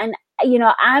credit. And,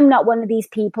 I'm not one of these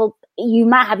people. You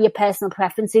might have your personal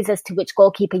preferences as to which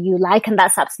goalkeeper you like, and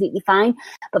that's absolutely fine.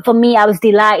 But for me, I was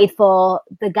delighted for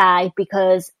the guy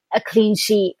because a clean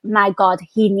sheet, my God,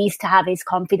 he needs to have his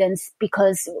confidence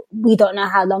because we don't know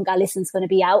how long Alisson's going to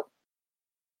be out.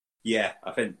 Yeah, I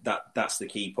think that's the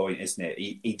key point, isn't it?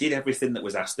 He did everything that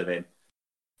was asked of him.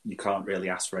 You can't really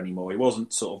ask for any more. He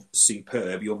wasn't sort of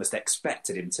superb. You almost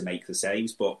expected him to make the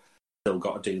saves, but still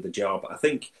got to do the job. I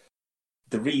think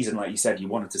the reason, like you said, you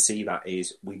wanted to see that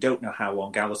is we don't know how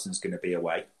long Alisson's going to be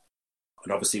away.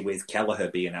 And obviously with Kelleher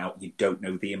being out, you don't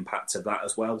know the impact of that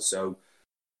as well. So,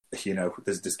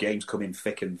 there's games coming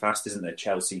thick and fast, isn't there?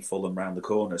 Chelsea, Fulham round the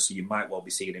corner. So you might well be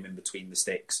seeing him in between the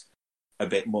sticks a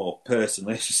bit more.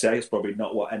 Personally, as you say, it's probably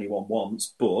not what anyone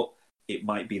wants, but it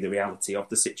might be the reality of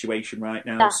the situation right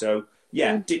now. So,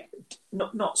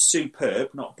 not superb,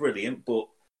 not brilliant, but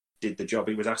did the job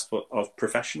he was asked of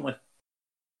professionally.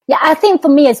 Yeah, I think for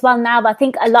me as well now, I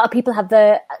think a lot of people have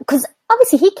because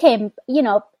obviously he came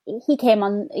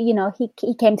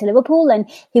to Liverpool and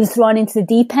he was thrown into the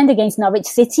deep end against Norwich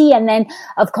City. And then,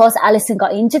 of course, Alisson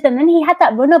got injured and then he had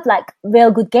that run of like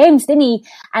real good games, didn't he?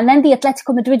 And then the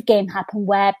Atletico Madrid game happened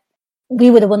where we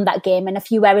would have won that game and a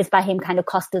few errors by him kind of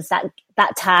cost us that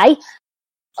tie.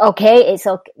 Okay, it's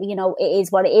okay, it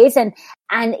is what it is. And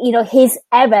his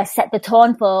error set the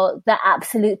tone for the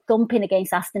absolute thumping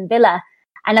against Aston Villa.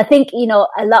 And I think,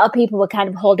 a lot of people were kind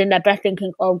of holding their breath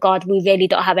thinking, oh God, we really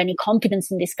don't have any confidence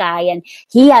in this guy. And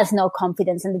he has no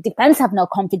confidence and the defense have no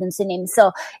confidence in him.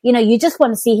 So, you just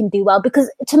want to see him do well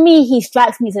because to me, he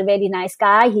strikes me as a really nice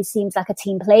guy. He seems like a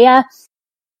team player.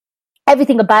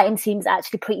 Everything about him seems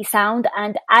actually pretty sound.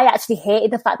 And I actually hated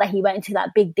the fact that he went into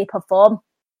that big dip of form.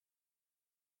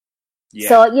 Yeah.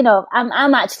 So,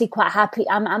 I'm actually quite happy.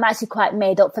 I'm actually quite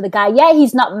made up for the guy. Yeah,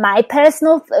 he's not my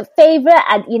personal favourite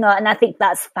and, and I think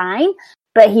that's fine,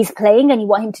 but he's playing and you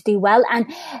want him to do well. And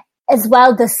as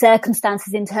well, the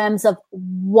circumstances in terms of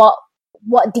what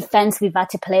defence we've had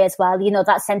to play as well,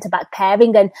 that centre-back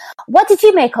pairing. And what did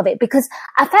you make of it? Because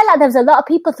I felt like there was a lot of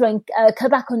people throwing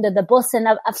Kabak under the bus and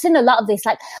I've seen a lot of this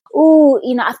like,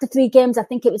 after 3 games, I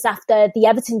think it was after the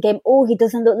Everton game, he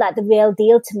doesn't look like the real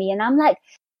deal to me. And I'm like,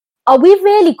 are we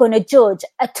really going to judge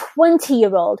a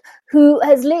 20-year-old who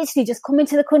has literally just come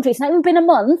into the country? It's not even been a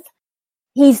month.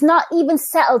 He's not even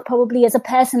settled probably as a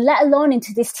person, let alone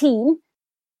into this team,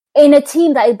 in a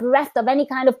team that is bereft of any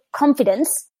kind of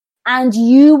confidence. And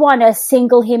you want to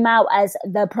single him out as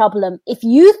the problem. If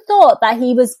you thought that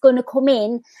he was going to come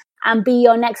in and be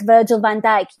your next Virgil van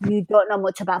Dijk, you don't know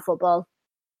much about football.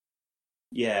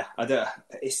 Yeah, I don't.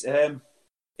 It's a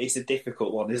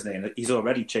difficult one, isn't it? And he's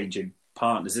already changing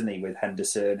partners, isn't he, with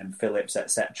Henderson and Phillips,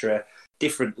 etc.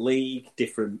 Different league,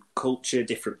 different culture,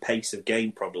 different pace of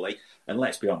game, probably. And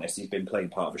let's be honest, he's been playing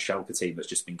part of a Schalke team that's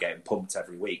just been getting pumped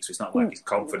every week. So it's not like his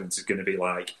confidence is going to be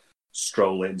like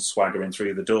strolling, swaggering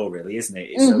through the door, really, isn't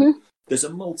it? So there's a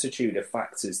multitude of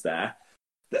factors there.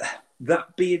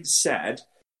 That being said,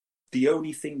 the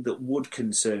only thing that would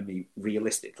concern me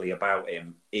realistically about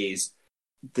him is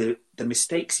the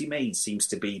mistakes he made seems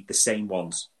to be the same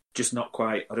ones. Just not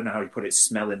quite, I don't know how you put it,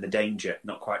 smelling the danger,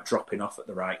 not quite dropping off at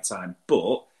the right time.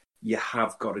 But you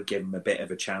have got to give him a bit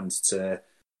of a chance to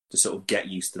sort of get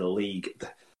used to the league.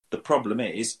 The problem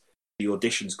is the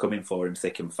audition's coming for him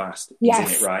thick and fast. He's in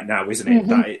it right now, isn't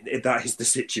it? That is the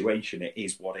situation. It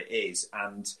is what it is.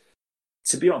 And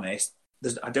to be honest,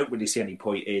 I don't really see any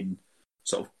point in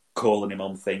sort of calling him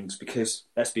on things because,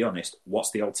 let's be honest,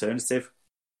 what's the alternative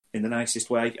in the nicest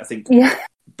way? I think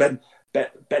Ben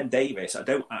Davis, I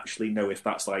don't actually know if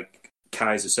that's like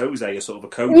Kauser Soze or sort of a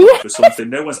coach for something.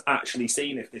 No one's actually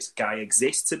seen if this guy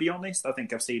exists, to be honest. I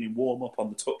think I've seen him warm up on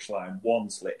the touchline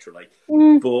once, literally.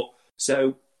 But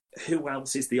so who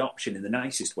else is the option in the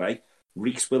nicest way?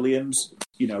 Reece Williams,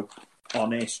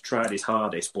 honest, tried his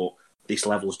hardest, but this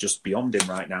level's just beyond him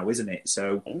right now, isn't it?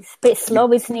 So it's a bit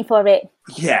slow, isn't he, for it?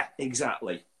 Yeah,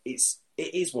 exactly. It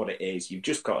is what it is. You've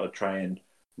just got to try and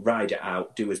ride it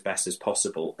out, do as best as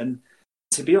possible. And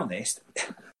to be honest,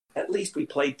 at least we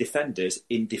played defenders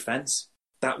in defence.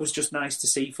 That was just nice to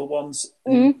see for once.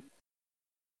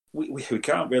 We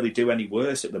can't really do any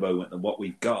worse at the moment than what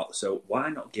we've got. So why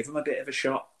not give them a bit of a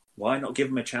shot? Why not give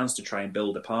them a chance to try and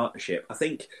build a partnership? I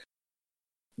think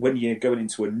when you're going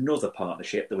into another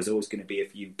partnership, there was always going to be a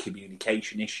few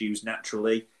communication issues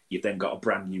naturally. You've then got a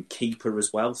brand new keeper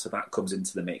as well, so that comes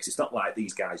into the mix. It's not like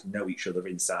these guys know each other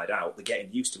inside out. They're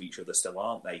getting used to each other still,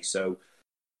 aren't they? So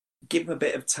give them a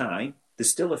bit of time.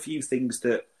 There's still a few things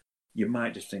that you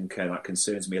might just think that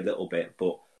concerns me a little bit,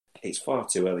 but it's far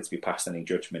too early to be passing any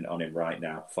judgment on him right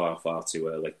now. Far, far too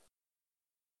early.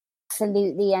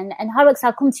 Absolutely, and Horrocks,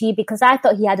 I'll come to you because I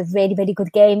thought he had a really, really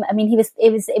good game. I mean,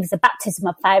 it was a baptism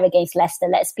of fire against Leicester.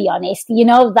 Let's be honest.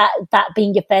 That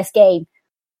being your first game,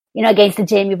 against the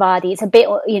Jamie Vardy, it's a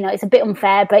bit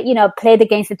unfair, but played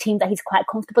against a team that he's quite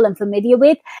comfortable and familiar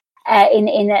with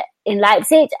in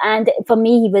Leipzig, and for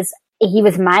me, he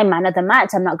was my man of the match.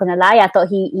 I'm not going to lie. I thought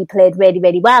he played really,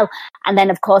 really well. And then,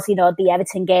 of course, the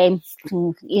Everton game,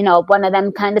 one of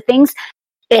them kind of things.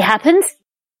 It happens.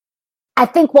 I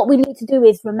think what we need to do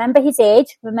is remember his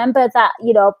age. Remember that,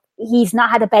 he's not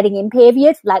had a bedding in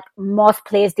period like most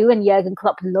players do, and Jurgen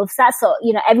Klopp loves that. So,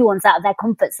 everyone's out of their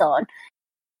comfort zone.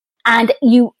 And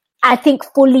I think,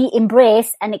 fully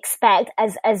embrace and expect,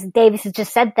 as Davis has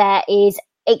just said there, is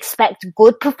expect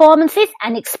good performances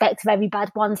and expect very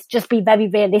bad ones. Just be very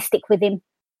realistic with him.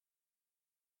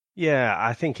 Yeah,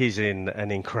 I think he's in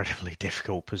an incredibly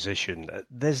difficult position.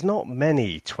 There's not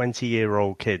many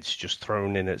 20-year-old kids just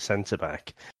thrown in at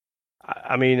centre-back.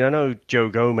 I mean, I know Joe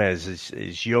Gomez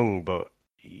is young, but,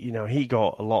 he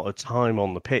got a lot of time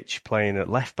on the pitch playing at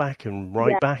left-back and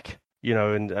right-back,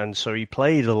 and so he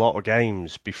played a lot of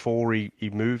games before he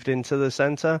moved into the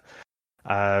centre.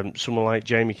 Someone like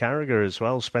Jamie Carragher as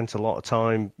well spent a lot of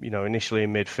time, initially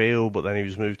in midfield, but then he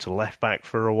was moved to left-back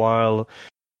for a while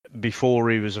before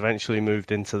he was eventually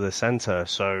moved into the centre.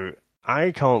 So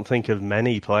I can't think of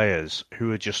many players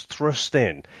who are just thrust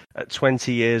in at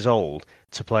 20 years old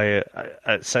to play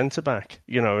at centre-back,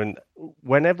 and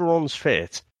when everyone's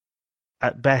fit,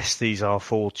 at best he's our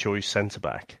fourth choice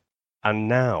centre-back. And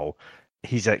now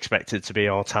he's expected to be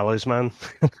our talisman.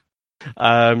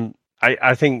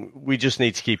 I think we just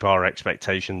need to keep our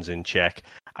expectations in check.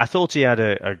 I thought he had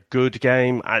a good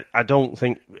game. I don't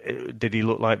think... Did he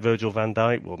look like Virgil van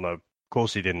Dijk? Well, no, of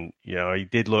course he didn't.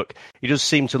 He does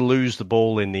seem to lose the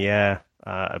ball in the air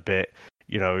a bit.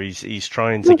 He's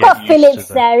trying to We've get got used Phillips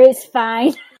to there, it's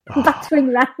fine.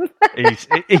 Battering ram.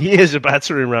 He is a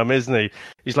battering ram, isn't he?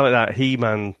 He's like that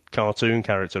He-Man cartoon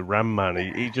character, Ram Man.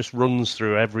 He just runs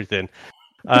through everything.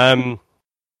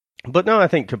 But no, I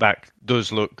think Kabak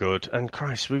does look good. And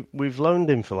Christ, we've loaned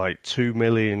him for like £2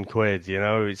 million.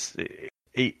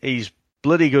 He's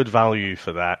bloody good value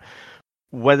for that.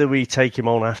 Whether we take him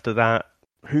on after that,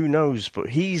 who knows? But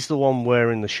he's the one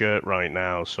wearing the shirt right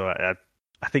now. So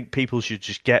I think people should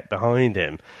just get behind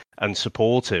him and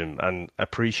support him and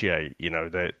appreciate,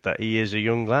 that he is a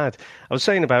young lad. I was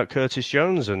saying about Curtis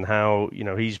Jones and how,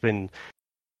 he's been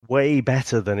way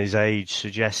better than his age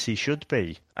suggests he should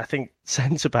be. I think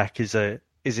centre-back is an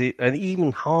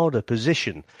even harder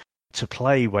position to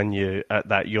play when you're at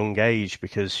that young age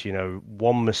because,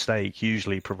 one mistake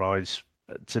usually provides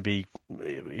to be,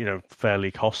 fairly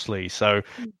costly. So,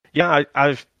 yeah,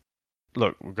 we've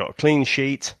got a clean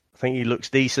sheet. I think he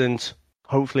looks decent.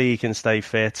 hopefully he can stay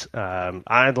fit.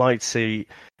 I'd like to see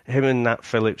him and Nat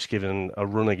Phillips given a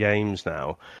run of games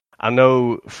now. I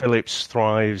know Phillips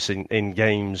thrives in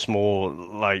games more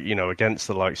like, against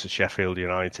the likes of Sheffield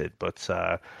United, but,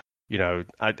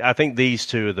 I think these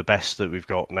two are the best that we've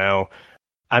got now.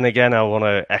 And again, I want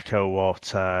to echo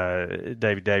what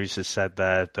David Davies has said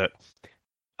there, that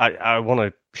I want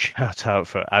to shout out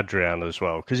for Adrian as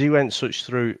well, because he went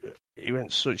through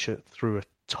a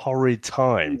torrid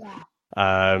time. Yeah.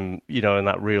 In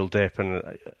that real dip,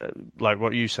 and like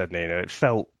what you said, Nina, it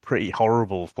felt pretty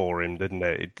horrible for him, didn't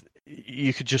it?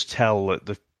 You could just tell that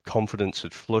the confidence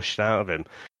had flushed out of him.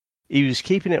 He was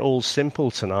keeping it all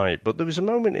simple tonight, but there was a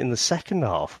moment in the second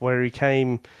half where he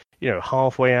came,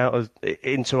 halfway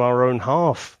into our own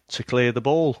half to clear the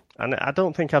ball, and I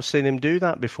don't think I've seen him do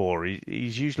that before.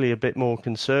 He's usually a bit more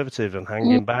conservative and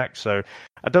hanging back, so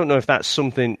I don't know if that's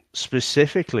something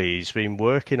specifically he's been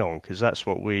working on, because that's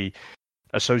what we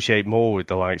associate more with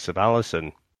the likes of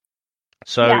Alisson.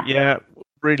 So yeah,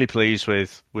 really pleased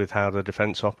with how the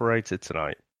defence operated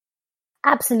tonight.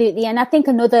 Absolutely. And I think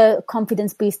another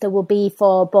confidence booster will be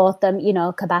for both them,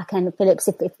 Kabak and Phillips,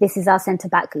 if this is our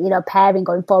centre-back, pairing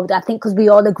going forward. I think because we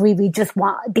all agree we just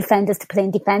want defenders to play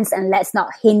in defence and let's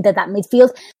not hinder that midfield.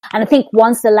 And I think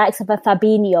once the likes of a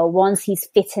Fabinho, once he's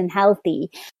fit and healthy,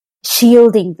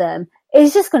 shielding them,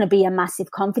 it's just going to be a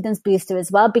massive confidence booster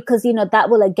as well, because, that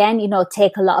will again,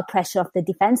 take a lot of pressure off the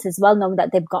defence as well, knowing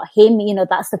that they've got him,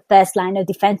 that's the first line of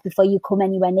defence before you come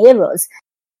anywhere near us.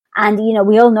 And,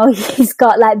 we all know he's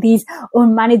got like these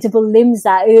unmanageable limbs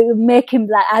that make him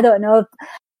like, I don't know,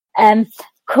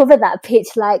 cover that pitch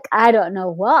like, I don't know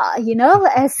what,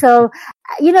 So,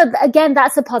 again,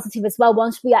 that's a positive as well.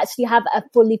 Once we actually have a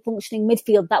fully functioning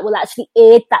midfield, that will actually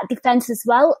aid that defence as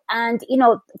well. And,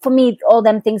 for me, all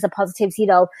them things are positives,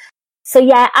 So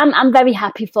yeah, I'm very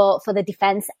happy for the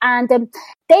defence. And,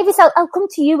 Davis, I'll come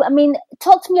to you. I mean,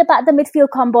 talk to me about the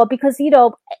midfield combo, because,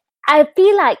 I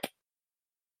feel like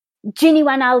Gini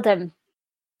Wijnaldum,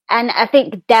 and I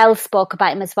think Dell spoke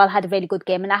about him as well, had a really good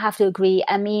game, and I have to agree.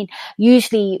 I mean,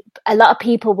 usually a lot of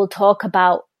people will talk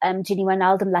about Gini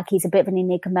Wijnaldum like he's a bit of an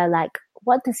enigma, like,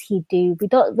 what does he do? We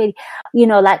don't really,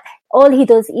 like, all he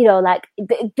does, like,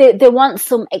 they want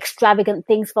some extravagant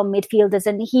things from midfielders,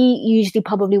 and he usually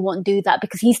probably won't do that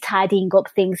because he's tidying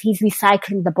up things, he's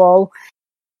recycling the ball.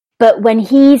 But when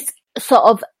he's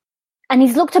and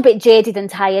he's looked a bit jaded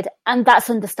and tired, and that's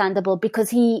understandable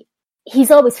because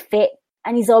he's always fit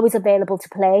and he's always available to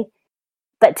play.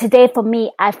 But today, for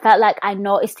me, I felt like I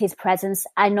noticed his presence.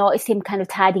 I noticed him kind of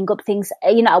tidying up things.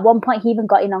 At one point, he even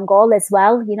got in on goal as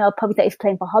well. Probably thought he was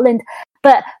playing for Holland.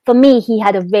 But for me, he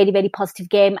had a really, really positive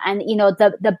game. And,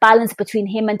 the balance between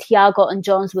him and Thiago and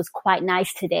Jones was quite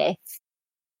nice today.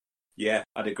 Yeah,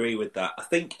 I'd agree with that. I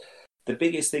think the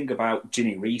biggest thing about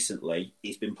Ginny recently,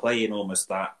 he's been playing almost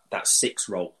that 6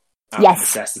 role. Out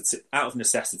of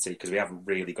necessity, because we haven't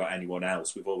really got anyone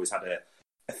else. We've always had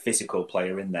a physical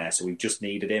player in there, so we've just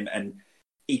needed him. And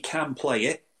he can play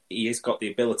it. He has got the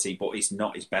ability, but it's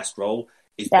not his best role.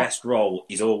 His best role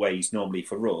is always, normally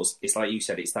for us, it's like you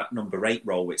said, it's that number 8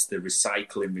 role. It's the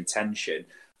recycling retention.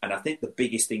 And I think the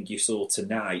biggest thing you saw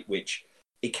tonight, which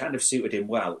it kind of suited him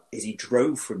well, is he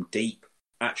drove from deep.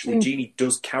 Actually, Gini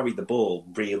does carry the ball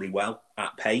really well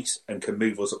at pace and can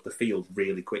move us up the field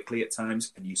really quickly at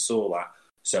times. And you saw that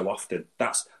so often.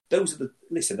 Those are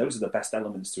the best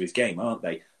elements to his game, aren't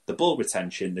they? The ball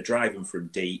retention, the driving from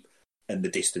deep, and the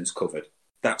distance covered.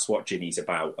 That's what Gini's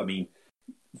about. I mean,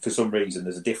 for some reason,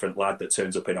 there's a different lad that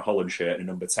turns up in a Holland shirt and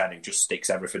number 10 who just sticks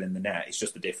everything in the net. It's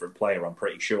just a different player, I'm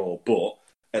pretty sure. But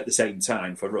at the same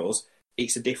time, for us,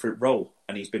 it's a different role,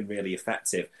 and he's been really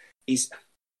effective. He's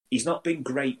not been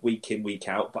great week in, week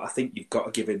out, but I think you've got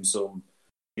to give him some,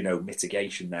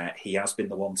 mitigation there. He has been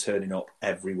the one turning up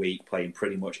every week, playing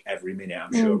pretty much every minute.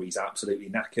 I'm sure he's absolutely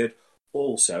knackered.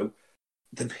 Also,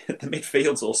 the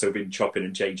midfield's also been chopping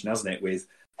and changing, hasn't it? With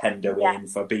Hendo in,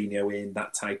 Fabinho in,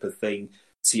 that type of thing.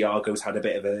 Thiago's had a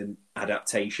bit of an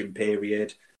adaptation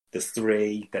period. The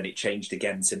 3, then it changed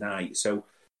again tonight. So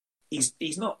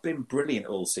he's not been brilliant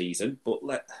all season, but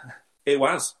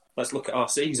let's look at our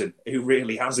season. Who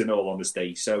really has, in all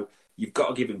honesty. So you've got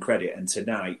to give him credit. And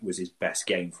tonight was his best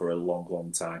game for a long,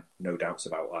 long time. No doubts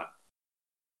about that.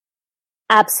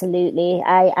 Absolutely.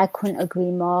 I couldn't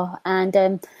agree more. And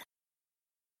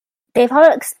Dave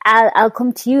Horrocks, I'll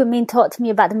come to you. I mean, talk to me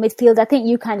about the midfield. I think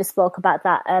you kind of spoke about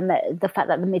that, the fact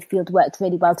that the midfield worked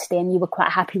really well today and you were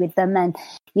quite happy with them. And,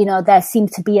 there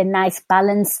seemed to be a nice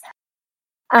balance.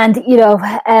 And,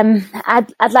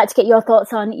 I'd like to get your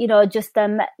thoughts on,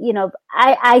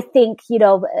 I think,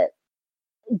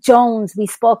 Jones, we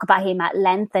spoke about him at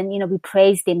length and, we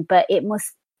praised him, but it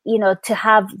must, to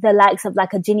have the likes of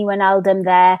like a Gini Wijnaldum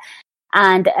there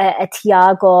and a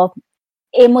Thiago,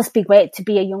 it must be great to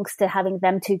be a youngster having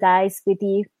them two guys with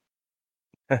you.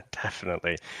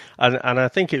 Definitely. And I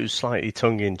think it was slightly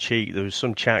tongue-in-cheek. There was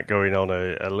some chat going on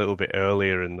a little bit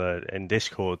earlier in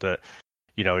Discord that,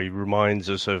 he reminds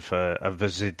us of a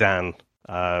Zidane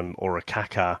or a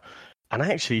Kaká. And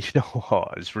actually, you know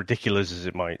what? As ridiculous as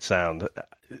it might sound,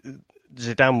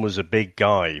 Zidane was a big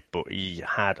guy, but he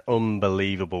had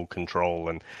unbelievable control.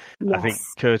 And Yes. I think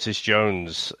Curtis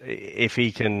Jones, if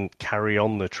he can carry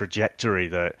on the trajectory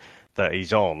that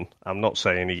he's on, I'm not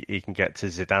saying he can get to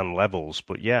Zidane levels,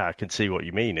 but yeah, I can see what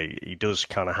you mean. He does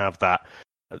kind of have that,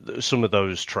 some of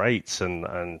those traits,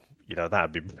 and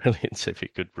that'd be brilliant if he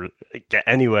could get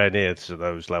anywhere near to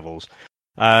those levels.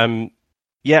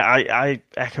 Yeah, I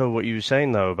echo what you were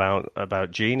saying though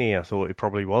about Gini. I thought it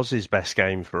probably was his best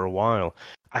game for a while.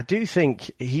 I do think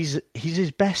he's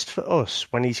his best for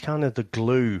us when he's kind of the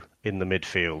glue in the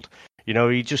midfield.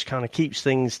 He just kind of keeps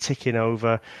things ticking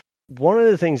over. One of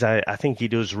the things I think he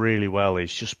does really well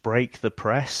is just break the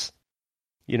press.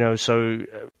 So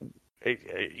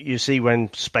you see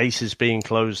when space is being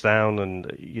closed down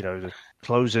and,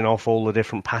 closing off all the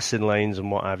different passing lanes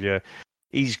and what have you,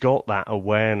 he's got that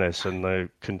awareness and the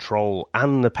control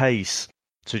and the pace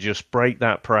to just break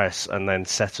that press and then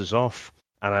set us off.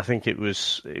 And I think it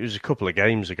was a couple of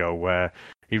games ago where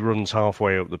he runs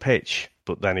halfway up the pitch,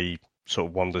 but then he sort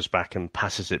of wanders back and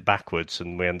passes it backwards,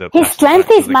 and we end up. His strength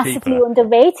is massively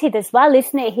underrated as well,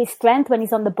 isn't it? His strength when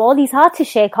he's on the ball, he's hard to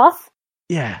shake off.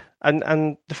 Yeah,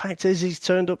 and the fact is, he's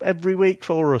turned up every week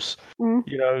for us.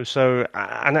 So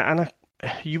and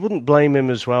you wouldn't blame him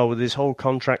as well with his whole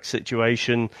contract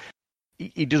situation.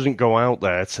 He doesn't go out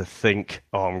there to think,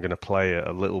 I'm going to play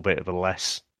a little bit of a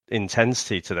less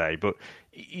intensity today, but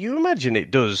you imagine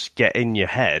it does get in your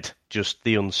head, just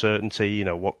the uncertainty,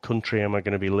 what country am I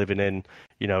going to be living in,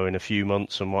 in a few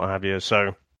months and what have you.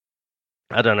 So,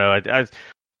 I don't know.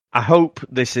 I hope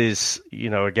this is,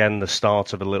 again, the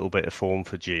start of a little bit of form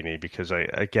for Gini, because, I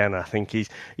think he's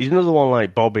another one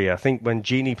like Bobby. I think when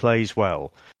Gini plays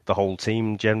well, the whole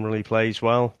team generally plays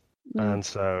well. And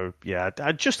so, yeah,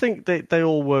 I just think they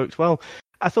all worked well.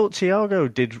 I thought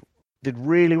Thiago did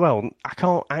really well. I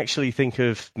can't actually think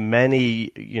of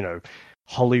many,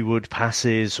 Hollywood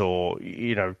passes or,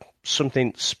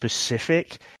 something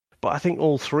specific, but I think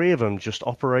all three of them just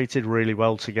operated really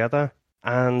well together.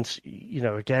 And,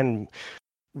 again,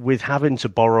 with having to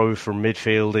borrow from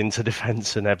midfield into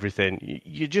defence and everything,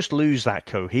 you just lose that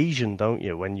cohesion, don't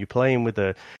you, when you're playing with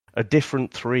a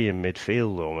different three in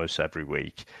midfield almost every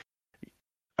week.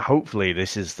 Hopefully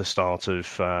this is the start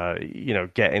of,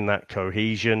 getting that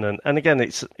cohesion. And again,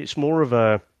 it's more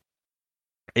of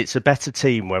it's a better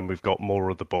team when we've got more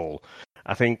of the ball.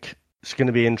 I think it's going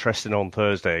to be interesting on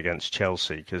Thursday against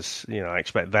Chelsea because, I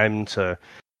expect them to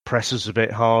press us a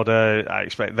bit harder. I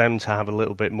expect them to have a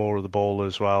little bit more of the ball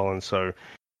as well. And so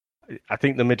I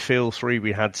think the midfield three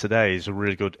we had today is a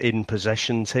really good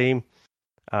in-possession team.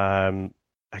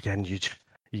 Again,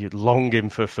 you'd longing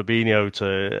for Fabinho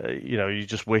to, you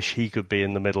just wish he could be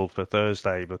in the middle for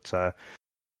Thursday, but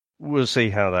we'll see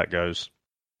how that goes.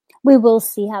 We will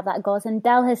see how that goes. And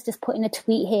Dell has just put in a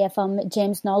tweet here from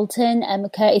James Knowlton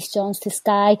and Curtis Jones to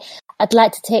Sky. I'd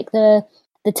like to take the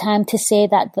time to say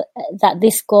that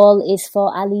this goal is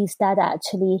for Ali's dad,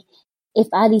 actually. If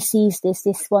Ali sees this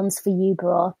one's for you,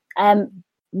 bro.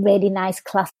 Really nice,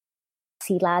 classy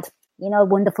lad.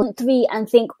 Wonderful. Three and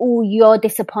think, oh, you're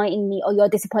disappointing me, or you're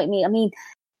disappointing me. I mean,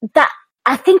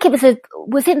 I think it was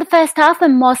it the first half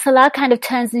when Mo Salah kind of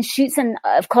turns and shoots, and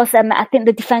of course, I think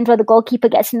the defender or the goalkeeper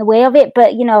gets in the way of it,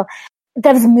 but,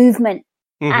 there was movement.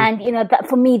 Mm-hmm. And, that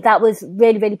for me, that was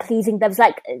really, really pleasing. There was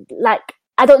like,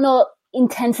 I don't know,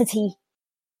 intensity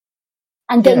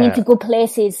and getting into good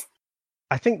places.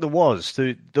 I think there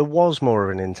was more of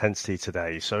an intensity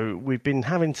today. So we've been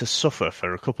having to suffer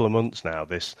for a couple of months now,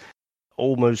 this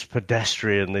almost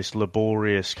pedestrian, this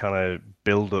laborious kind of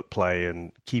build-up play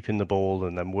and keeping the ball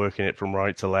and then working it from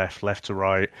right to left to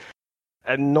right,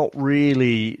 and not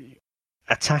really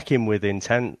attacking with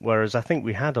intent, whereas I think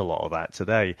we had a lot of that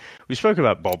today. We spoke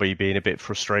about Bobby being a bit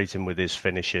frustrating with his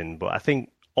finishing, but I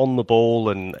think on the ball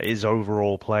and his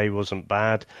overall play wasn't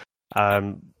bad.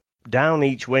 Down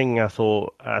each wing, I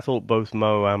thought both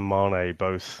Mo and Mane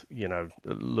both,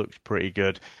 looked pretty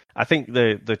good. I think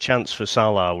the chance for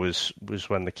Salah was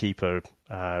when the keeper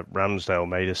Ramsdale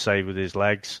made a save with his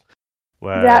legs,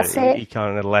 where he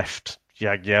kind of left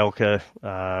Jagielka.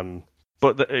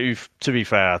 But to be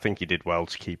fair, I think he did well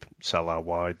to keep Salah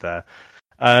wide there.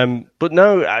 But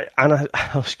no,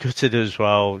 I was gutted as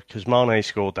well because Mane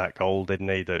scored that goal, didn't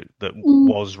he? That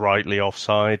was rightly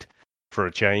offside for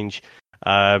a change.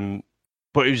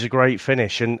 But it was a great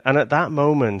finish, and at that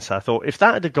moment, I thought if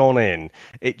that had gone in,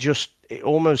 it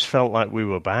almost felt like we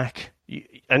were back.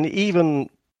 And even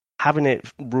having it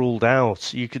ruled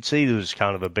out, you could see there was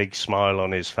kind of a big smile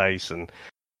on his face, and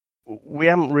we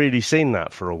haven't really seen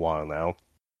that for a while now.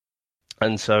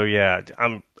 And so, yeah,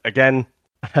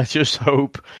 I just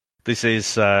hope this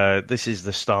is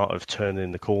the start of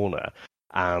turning the corner,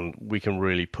 and we can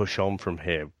really push on from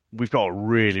here. We've got a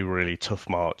really, really tough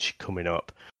march coming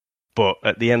up. But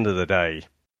at the end of the day,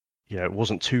 it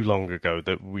wasn't too long ago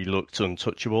that we looked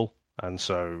untouchable. And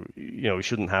so, we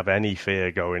shouldn't have any fear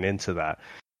going into that.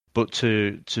 But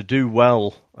to do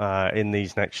well in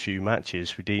these next few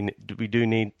matches, we do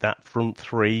need that front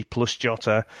three plus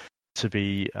Jota to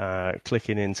be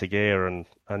clicking into gear.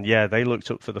 And yeah, they looked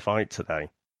up for the fight today.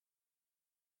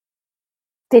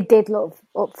 They did look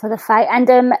up for the fight.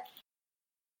 And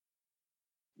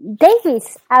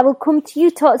Davies, I will come to you.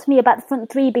 Talk to me about the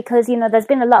front three because, there's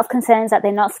been a lot of concerns that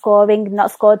they're not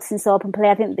scored since open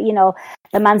play. I think,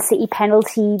 the Man City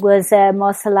penalty was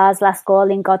Mo Salah's last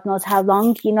goal in God knows how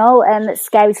long,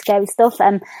 scary, scary stuff.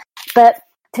 But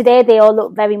today they all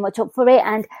look very much up for it.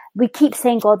 And we keep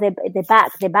saying, they're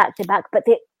back. But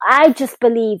I just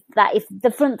believe that if the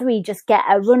front three just get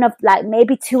a run of like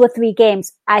maybe 2 or 3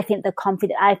 games, I think the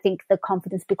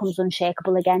confidence becomes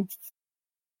unshakable again.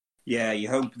 Yeah, you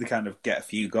hope they kind of get a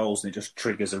few goals and it just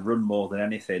triggers a run more than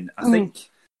anything. I think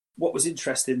what was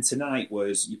interesting tonight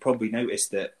was you probably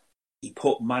noticed that he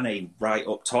put Mane right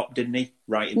up top, didn't he?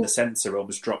 Right in the centre,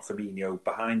 almost dropped Firmino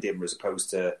behind him as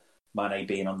opposed to Mane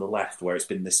being on the left where it's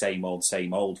been the same old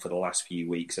for the last few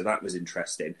weeks. So that was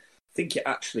interesting. I think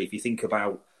if you think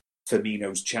about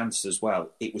Firmino's chance as well,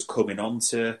 it was coming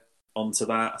onto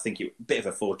that. I think a bit of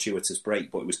a fortuitous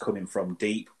break, but it was coming from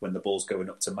deep when the ball's going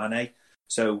up to Mane.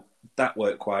 So that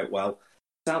worked quite well.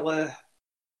 Salah,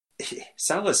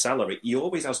 he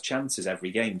always has chances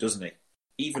every game, doesn't he?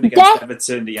 Even against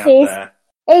Everton, he had there.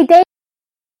 Hey,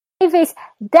 Davis,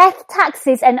 death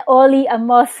taxes and Oli and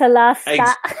Mo Salah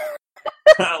stat.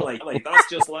 Exactly. That's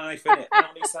just life, isn't it? How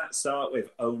many stats start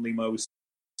with only Mo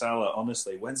Salah?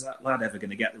 Honestly, when's that lad ever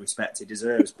going to get the respect he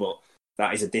deserves? But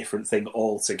that is a different thing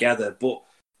altogether. But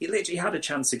he literally had a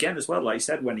chance again as well, like you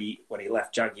said, when he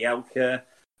left Jagielka.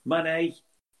 Mane,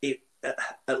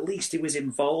 at least he was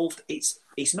involved. It's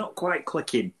not quite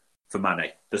clicking for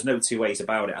Mane. There's no two ways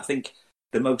about it. I think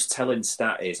the most telling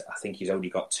stat is I think he's only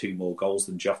got 2 more goals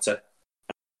than Jota.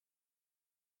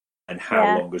 And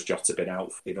how long has Jota been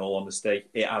out, in all honesty?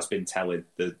 It has been telling.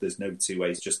 There's no two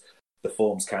ways. Just the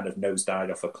form's kind of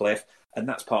nosedived off a cliff. And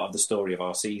that's part of the story of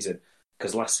our season.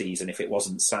 Because last season, if it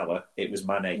wasn't Salah, it was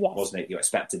Mane, wasn't it? You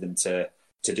expected them to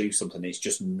do something. It's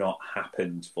just not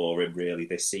happened for him really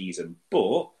this season.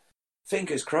 But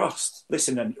fingers crossed.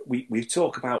 Listen, and we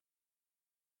talk about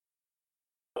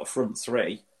a front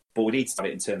three, but we need to start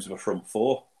it in terms of a front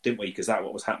four, didn't we? Because that's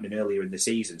what was happening earlier in the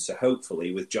season. So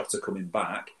hopefully with Jota coming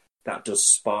back, that does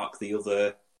spark the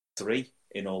other 3,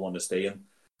 in all honesty. And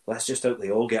let's just hope they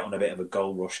all get on a bit of a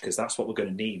goal rush because that's what we're going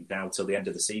to need now till the end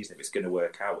of the season if it's going to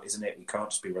work out, isn't it? We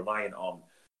can't just be reliant on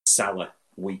Salah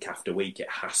week after week. It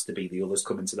has to be the others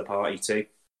coming to the party too.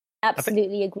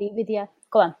 Absolutely agree with you.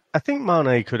 Go on. I think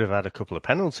Mane could have had a couple of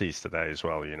penalties today as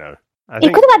well, He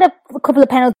could have had a couple of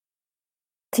penalties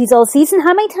all season.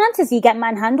 How many times does he get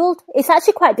manhandled? It's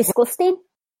actually quite disgusting.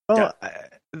 Well,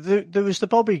 there was the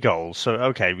Bobby goal, so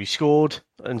okay, we scored,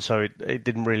 and so it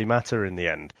didn't really matter in the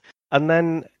end. And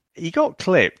then he got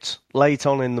clipped late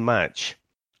on in the match,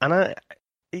 and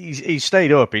he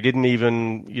stayed up. He didn't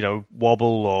even,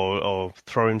 wobble or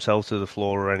throw himself to the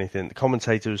floor or anything. The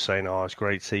commentator was saying, it's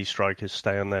great to see strikers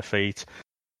stay on their feet.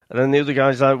 And then the other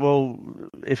guy's like, well,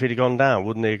 if he'd have gone down,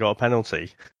 wouldn't he have got a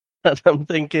penalty? And I'm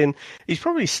thinking, he's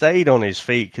probably stayed on his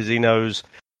feet because he knows,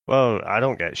 well, I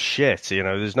don't get shit.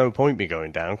 There's no point me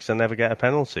going down because I never get a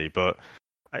penalty. But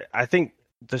I think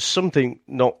there's something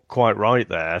not quite right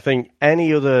there. I think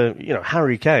any other,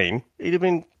 Harry Kane, he'd have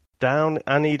been down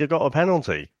and he'd have got a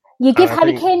penalty. You give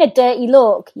Harry Kane a dirty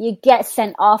look, you get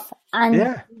sent off and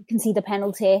you can see the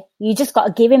penalty. You just got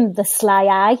to give him the sly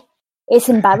eye. It's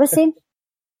embarrassing.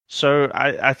 So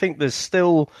I think there's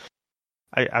still...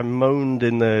 I moaned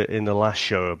in the last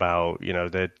show about,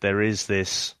 there is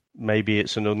this, maybe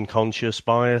it's an unconscious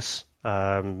bias,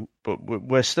 but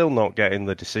we're still not getting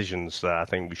the decisions that I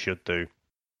think we should do.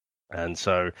 And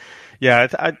so, yeah,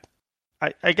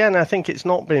 I think it's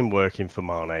not been working for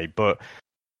Mane, but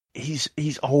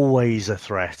he's always a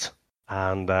threat.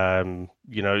 And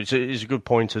it's a good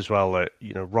point as well that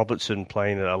Robertson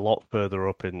playing a lot further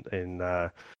up in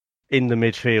the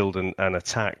midfield and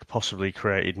attack possibly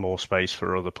created more space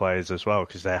for other players as well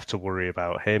because they have to worry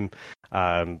about him.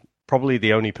 Probably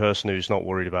the only person who's not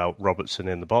worried about Robertson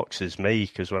in the box is me,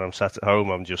 because when I'm sat at home,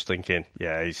 I'm just thinking,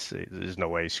 there's no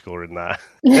way he's scoring that.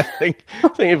 I think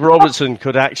if Robertson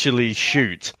could actually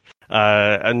shoot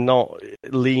and not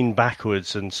lean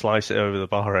backwards and slice it over the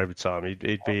bar every time,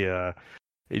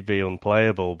 he'd be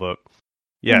unplayable. But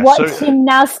yeah, watch him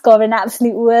now score an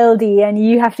absolute worldie, and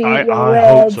you have to eat your I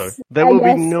words. hope so. There will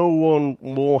be no one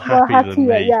more happy than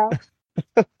me. Yeah.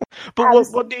 But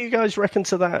what do you guys reckon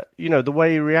to that? The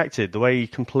way he reacted, the way he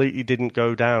completely didn't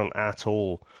go down at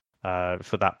all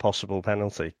for that possible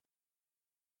penalty.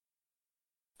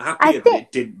 Happy that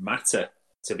it didn't matter,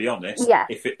 to be honest. Yeah.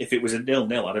 If it was a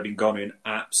 0-0, I'd have been going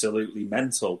absolutely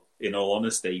mental, in all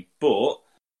honesty. But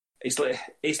it's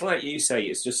like you say,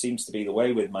 it just seems to be the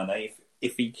way with Mane.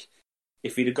 If he'd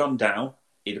have gone down,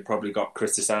 he'd have probably got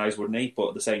criticised, wouldn't he? But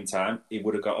at the same time, he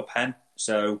would have got a pen.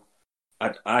 So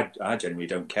I generally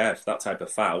don't care if that type of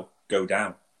foul go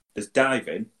down. There's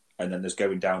diving, and then there's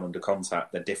going down under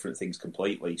contact. They're different things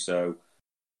completely. So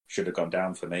should have gone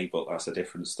down for me, but that's a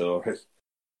different story.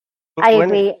 I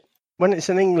agree. When it's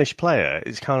an English player,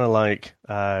 it's kind of like,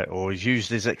 or he's used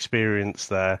his experience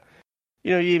there.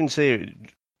 You even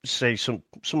say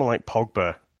someone like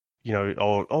Pogba,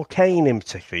 or Kane in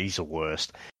particular, he's the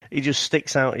worst. He just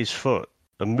sticks out his foot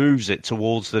and moves it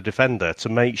towards the defender to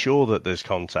make sure that there's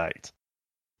contact.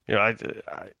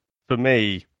 For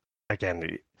me,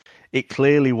 again, it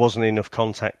clearly wasn't enough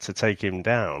contact to take him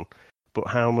down. But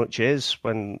how much is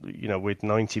when, with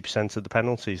 90% of the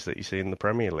penalties that you see in the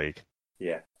Premier League?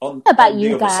 Yeah. About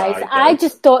you guys, I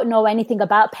just don't know anything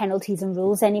about penalties and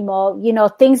rules anymore.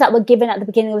 Things that were given at the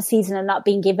beginning of the season are not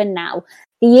being given now.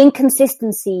 The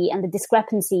inconsistency and the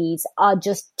discrepancies are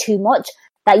just too much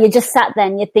that you just sat there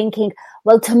and you're thinking,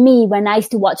 well, to me, when I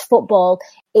used to watch football,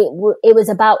 it was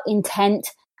about intent.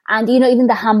 And, even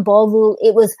the handball rule,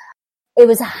 it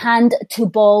was a hand to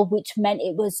ball, which meant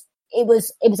it was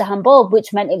a handball,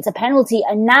 which meant it was a penalty.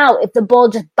 And now if the ball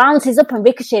just bounces up and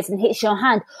ricochets and hits your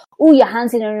hand, your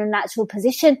hand's in an unnatural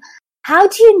position. How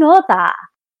do you know that?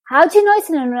 How do you know it's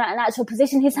in an unnatural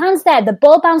position? His hand's there, the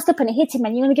ball bounced up and it hit him,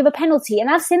 and you're going to give a penalty. And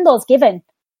I've seen those given.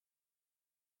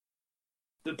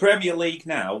 The Premier League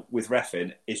now, with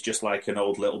reffing, is just like an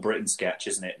old Little Britain sketch,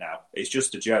 isn't it now? It's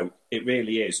just a joke. It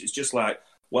really is. It's just like,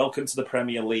 welcome to the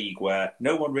Premier League, where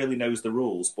no one really knows the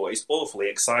rules, but it's awfully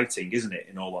exciting, isn't it,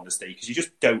 in all honesty? Because you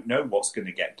just don't know what's going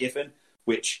to get given,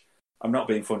 which, I'm not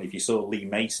being funny, if you saw Lee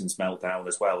Mason's meltdown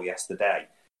as well yesterday,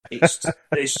 it's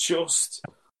just,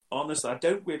 honestly, I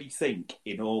don't really think,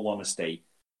 in all honesty,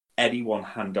 anyone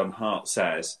hand on heart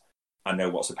says, I know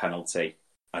what's a penalty,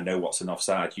 I know what's an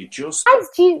offside. You just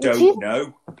don't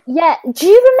know. Yeah. Do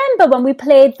you remember when we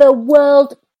played the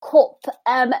World Cup,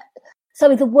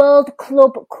 the World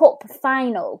Club Cup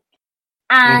final?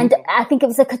 And I think it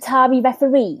was a Qatari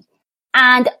referee.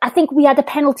 And I think we had a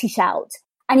penalty shout.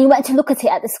 And he went to look at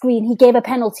it at the screen. He gave a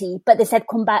penalty, but they said,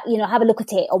 come back, have a look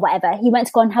at it or whatever. He went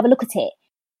to go and have a look at it.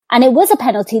 And it was a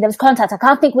penalty. There was contact. I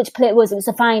can't think which play it was. It was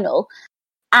a final.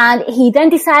 And he then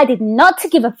decided not to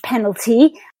give a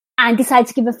penalty and decided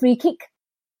to give a free kick.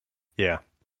 Yeah.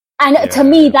 And to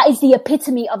me, that is the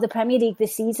epitome of the Premier League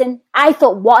this season. I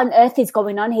thought, what on earth is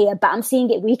going on here? But I'm seeing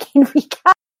it week in, week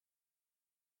out.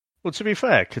 Well, to be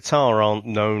fair, Qatar aren't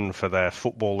known for their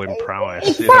footballing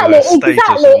prowess. Exactly. In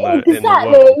the world.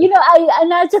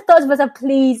 I just thought to myself,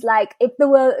 please, if the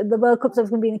World Cup's going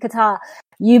to be in Qatar,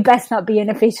 you best not be an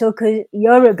official because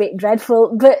you're a bit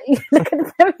dreadful. But you look at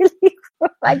the Premier League, oh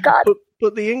my God.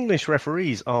 But the English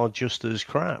referees are just as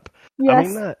crap. Yes. I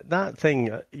mean, that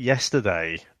thing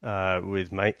yesterday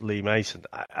with Lee Mason,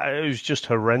 it was just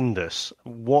horrendous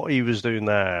what he was doing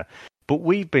there. But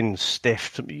we've been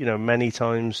stiffed, many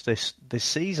times this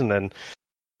season, and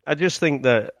I just think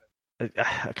that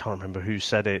I can't remember who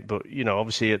said it, but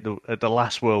obviously at the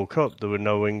last World Cup there were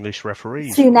no English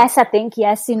referees. Souness, I think,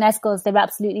 yes, Souness goes. They're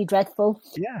absolutely dreadful.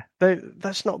 Yeah,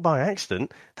 that's not by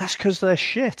accident. That's because they're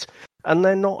shit. And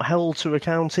they're not held to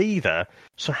account either.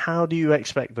 So how do you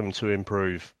expect them to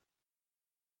improve?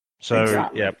 So,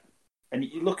 exactly. Yeah. And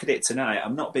you look at it tonight,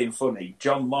 I'm not being funny.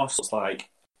 John Moss was like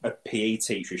a PE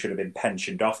teacher who should have been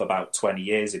pensioned off about 20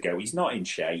 years ago. He's not in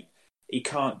shape. He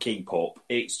can't keep up.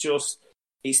 It's just,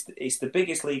 it's the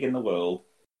biggest league in the world.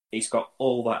 He's got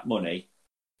all that money,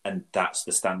 and that's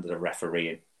the standard of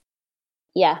refereeing.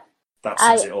 Yeah. That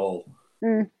says it all.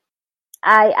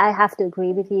 I have to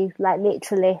agree with you. Like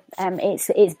literally,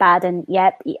 it's bad, and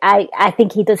yeah, I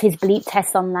think he does his bleep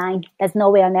test online. There's no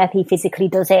way on earth he physically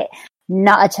does it.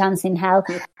 Not a chance in hell.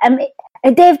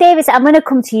 Dave Davis, I'm going to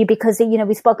come to you because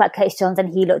we spoke about Curtis Jones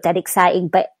and he looked dead exciting,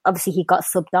 but obviously he got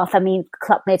subbed off. I mean,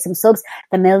 Klopp made some subs.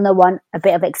 The Milner one, a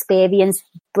bit of experience,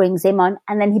 brings him on,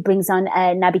 and then he brings on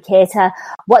Naby Keita.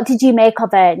 What did you make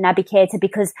of Naby Keita?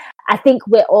 Because I think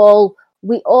we all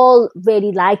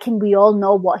really like him. We all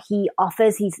know what he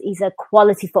offers. He's a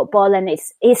quality footballer, and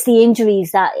it's the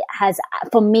injuries that has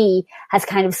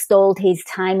kind of stalled his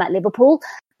time at Liverpool.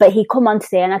 But he come on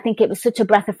today, and I think it was such a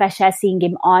breath of fresh air seeing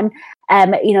him on.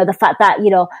 The fact that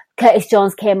Curtis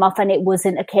Jones came off, and it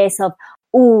wasn't a case of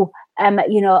a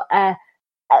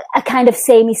kind of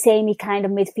samey kind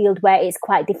of midfield where it's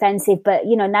quite defensive. But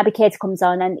Naby Keita comes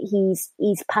on, and he's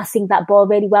passing that ball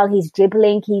really well. He's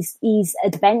dribbling. He's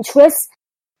adventurous.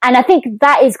 And I think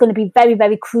that is going to be very,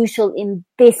 very crucial in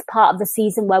this part of the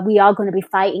season where we are going to be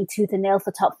fighting tooth and nail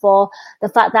for top four. The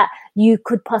fact that you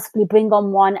could possibly bring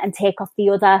on one and take off the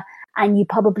other, and you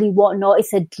probably won't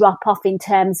notice a drop off in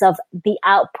terms of the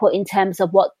output, in terms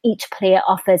of what each player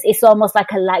offers. It's almost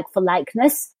like a like for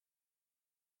likeness.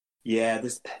 Yeah,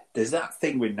 there's that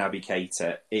thing with Naby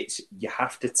Keita. You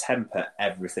have to temper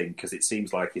everything because it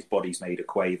seems like his body's made of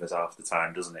quavers half the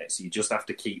time, doesn't it? So you just have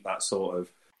to keep that sort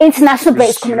of... International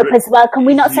break's coming up as well. Can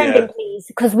we not send him, please?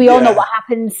 Because we all know what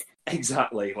happens.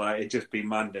 Exactly. Like, it'd just be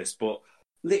madness. But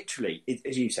literally,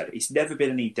 as you said, it's never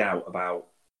been any doubt about...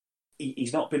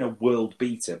 He's not been a world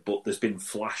beater, but there's been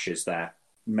flashes there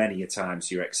many a time,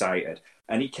 so you're excited.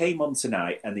 And he came on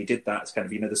tonight, and he did that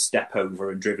kind of, the step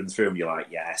over and driven through, and you're like,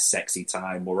 yeah, sexy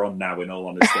time. We're on now, in all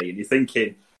honesty. And you're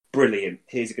thinking, brilliant.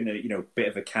 Here's going to, bit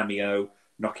of a cameo,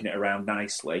 knocking it around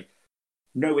nicely.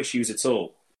 No issues at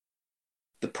all.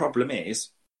 The problem is,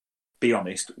 be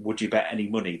honest, would you bet any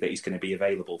money that he's going to be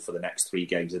available for the next 3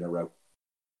 games in a row?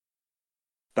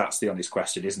 That's the honest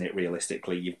question, isn't it,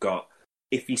 realistically? You've got,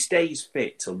 if he stays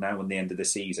fit till now and the end of the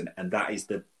season, and that is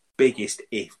the biggest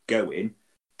if going,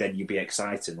 then you'd be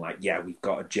excited. Like, yeah, we've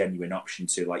got a genuine option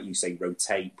to, like you say,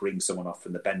 rotate, bring someone off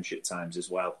from the bench at times as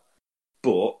well.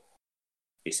 But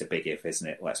it's a big if, isn't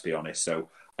it? Let's be honest. So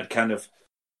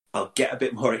I'll get a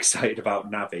bit more excited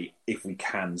about Naby if we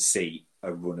can see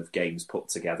a run of games put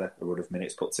together, a run of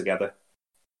minutes put together.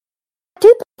 I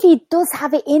do believe he does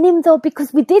have it in him, though,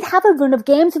 because we did have a run of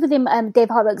games with him, Dave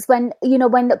Horrocks, when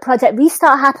the Project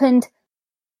Restart happened,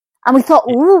 and we thought,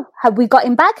 ooh, have we got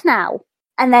him back now?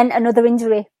 And then another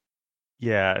injury.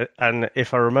 Yeah, and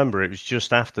if I remember, it was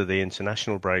just after the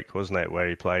international break, wasn't it, where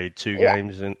he played 2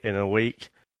 games in a week?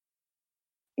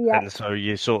 Yeah. And so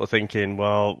you're sort of thinking,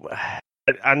 well,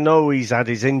 I know he's had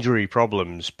his injury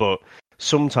problems, but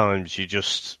sometimes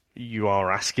you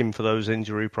are asking for those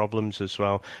injury problems as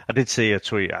well. I did see a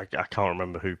tweet, I can't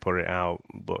remember who put it out,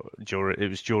 but it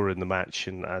was during the match,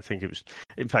 and I think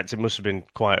it must have been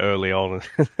quite early on,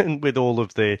 and with all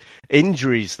of the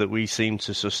injuries that we seem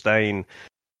to sustain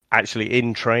actually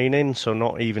in training, so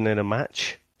not even in a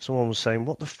match. Someone was saying,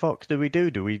 what the fuck do we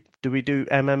do? Do we do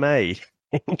MMA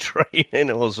in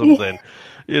training or something?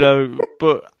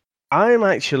 But I'm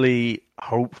actually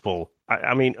hopeful.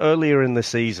 I mean, earlier in the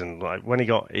season, like when he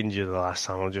got injured the last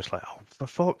time, I was just like, oh, for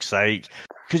fuck's sake.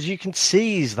 Because you can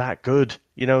see he's that good.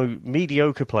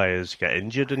 Mediocre players get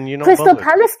injured and you're not Crystal bothered.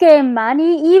 Palace game, man.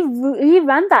 He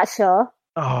ran that show.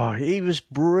 Oh, he was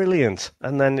brilliant.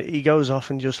 And then he goes off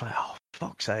and just like, oh, for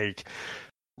fuck's sake.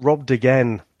 Robbed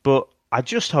again. But I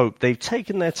just hope they've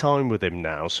taken their time with him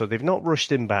now, so they've not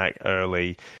rushed him back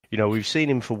early. We've seen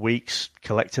him for weeks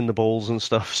collecting the balls and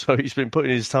stuff, so he's been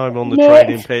putting his time on the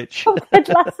training pitch. Ted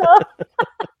Lasso.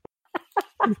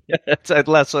 Yeah, Ted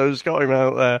Lasso's got him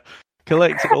out there,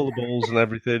 collecting all the balls and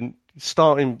everything.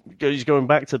 He's going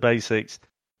back to basics.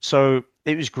 So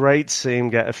it was great to see him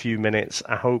get a few minutes.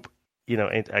 I hope,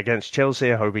 against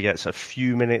Chelsea, I hope he gets a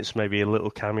few minutes, maybe a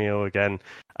little cameo again,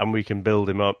 and we can build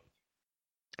him up.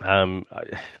 Like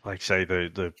I say,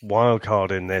 the wild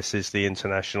card in this is the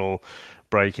international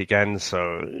break again,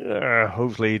 so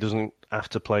hopefully he doesn't have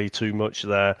to play too much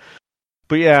there.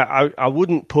 But yeah, I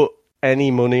wouldn't put any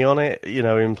money on it,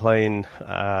 in playing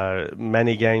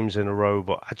many games in a row,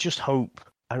 but I just hope,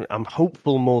 I'm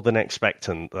hopeful more than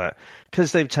expectant that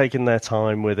because they've taken their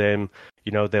time with him,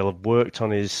 they'll have worked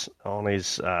on his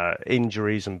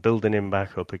injuries and building him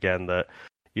back up again, that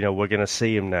we're going to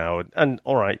see him now. And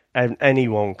all right,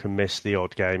 anyone can miss the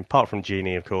odd game, apart from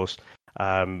Genie, of course.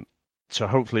 So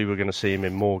hopefully we're going to see him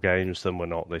in more games than we're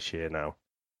not this year now.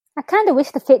 I kind of wish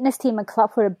the fitness team and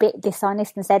Klopp were a bit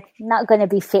dishonest and said, not going to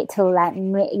be fit till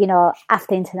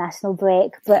after international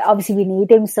break. But obviously we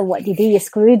need him. So what do? You're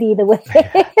screwed either way.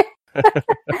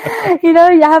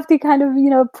 You have to kind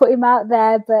of, put him out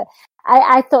there. But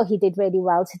I thought he did really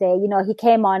well today. He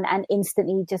came on and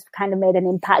instantly just kind of made an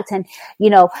impact. And,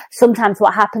 sometimes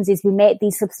what happens is we make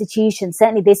these substitutions,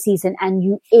 certainly this season, and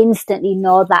you instantly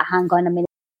know that, hang on a minute,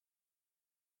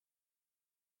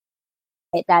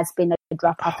 there's been a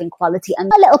drop off in quality.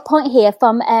 And a little point here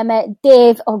from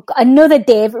Dave, another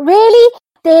Dave, really?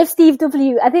 Dave, Steve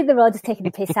W. I think they're all just taking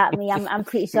a piss at me. I'm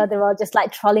pretty sure they're all just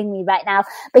like trolling me right now.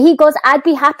 But he goes, I'd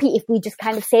be happy if we just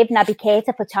kind of saved Naby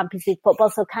Keita for Champions League football,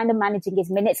 so kind of managing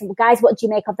his minutes. And guys, what do you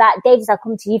make of that? Dave, I'll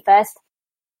come to you first.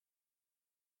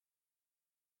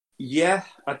 Yeah,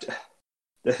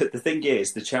 the thing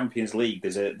is, the Champions League,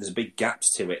 there's a big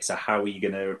gaps to it. So how are you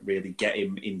going to really get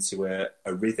him into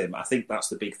a rhythm? I think that's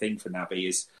the big thing for Naby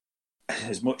is,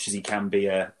 as much as he can be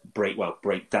a break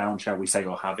down, shall we say,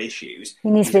 or have issues, he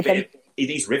needs rhythm. He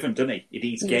needs rhythm, doesn't he? He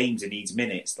needs games, he needs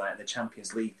minutes. Like in the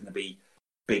Champions League, going to be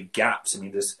big gaps. I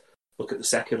mean, look at the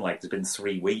second leg. There's been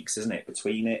 3 weeks, isn't it,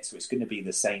 between it? So it's going to be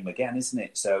the same again, isn't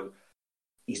it? So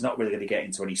he's not really going to get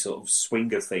into any sort of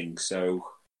swing of things. So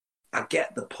I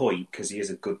get the point because he is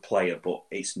a good player, but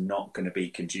it's not going to be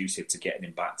conducive to getting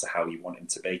him back to how you want him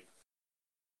to be.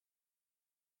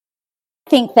 I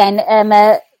think then,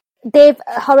 Dave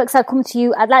Horrocks, I'll come to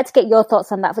you. I'd like to get your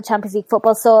thoughts on that for Champions League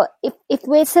football. So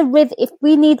if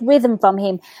we need rhythm from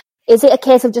him, is it a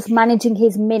case of just managing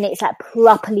his minutes, like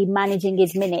properly managing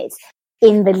his minutes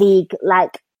in the league,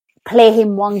 like play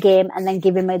him one game and then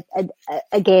give him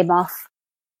a game off?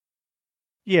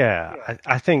 Yeah,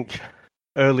 I think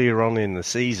earlier on in the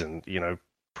season,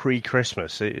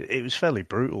 pre-Christmas, it was fairly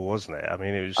brutal, wasn't it? I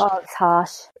mean, it was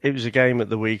harsh. It was a game at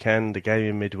the weekend, a game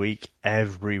in midweek,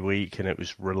 every week, and it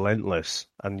was relentless.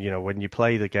 And, when you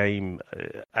play the game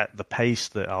at the pace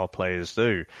that our players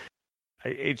do,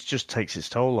 it just takes its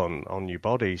toll on your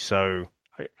body. So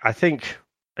I think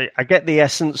I get the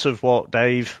essence of what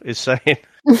Dave is saying.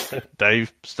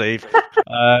 Dave, Steve.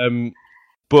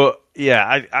 But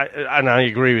yeah, I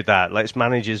agree with that. Let's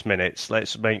manage his minutes.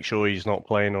 Let's make sure he's not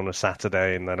playing on a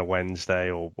Saturday and then a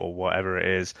Wednesday or whatever it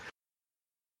is.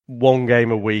 One game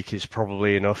a week is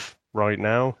probably enough right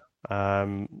now.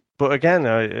 But again,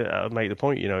 I make the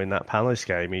point, in that Palace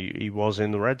game, he was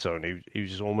in the red zone. He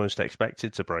was almost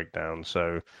expected to break down.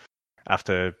 So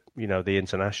after, the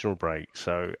international break.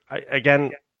 So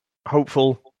again,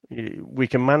 hopeful we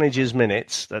can manage his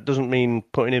minutes. That doesn't mean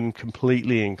putting him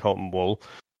completely in cotton wool.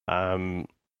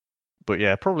 But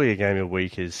yeah, probably a game a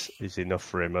week is enough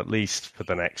for him, at least for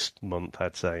the next month,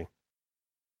 I'd say.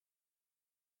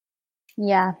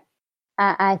 Yeah,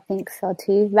 I think so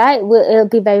too. Right, it'll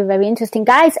be very, very interesting.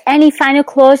 Guys, any final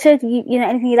closure?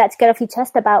 Anything you'd like to get off your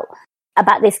chest about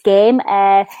this game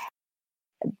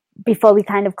before we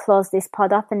kind of close this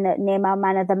pod off and name our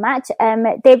man of the match?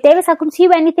 Dave Davis, I'll come to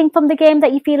you. Anything from the game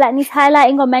that you feel like needs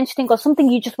highlighting or mentioning, or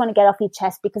something you just want to get off your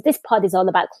chest? Because this pod is all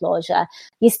about closure.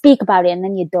 You speak about it and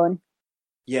then you're done.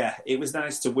 Yeah, it was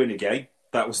nice to win a game.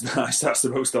 That was nice. That's the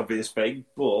most obvious thing.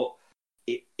 But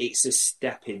it's a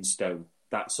stepping stone.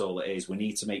 That's all it is. We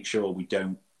need to make sure we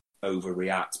don't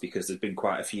overreact, because there's been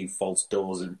quite a few false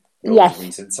doors in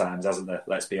recent times, hasn't there?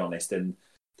 Let's be honest. And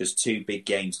there's 2 big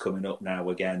games coming up now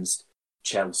against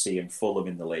Chelsea and Fulham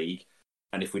in the league.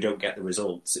 And if we don't get the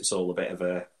results, it's all a bit of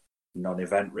a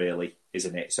non-event, really,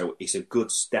 isn't it? So it's a good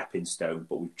stepping stone,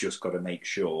 but we've just got to make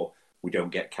sure we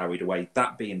don't get carried away.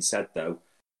 That being said, though,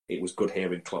 it was good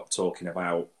hearing Klopp talking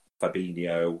about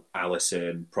Fabinho,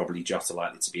 Alisson, probably Jota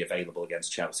likely to be available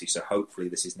against Chelsea. So hopefully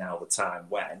this is now the time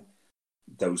when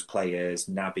those players,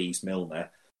 Naby's, Milner,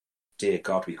 dear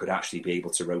God, we could actually be able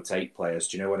to rotate players.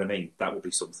 Do you know what I mean? That would be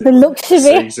something the luxury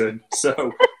season.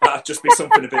 So that'd just be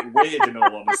something a bit weird, in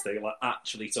all honesty, like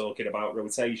actually talking about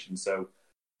rotation. So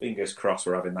fingers crossed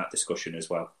we're having that discussion as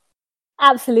well.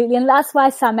 Absolutely, and that's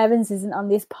why Sam Evans isn't on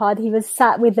this pod. He was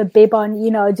sat with the bib on,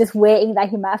 just waiting that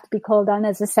he might have to be called on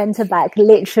as a centre-back,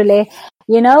 literally,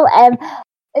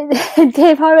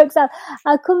 Dave Horrocks,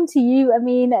 I'll come to you. I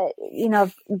mean,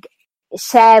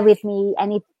 share with me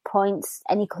any points,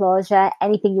 any closure,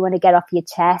 anything you want to get off your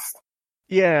chest.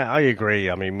 Yeah, I agree.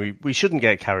 I mean, we shouldn't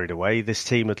get carried away. This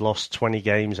team had lost 20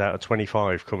 games out of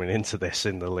 25 coming into this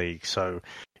in the league, so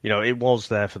it was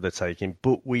there for the taking,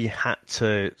 but we had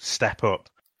to step up.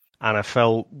 And I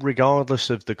felt, regardless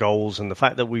of the goals and the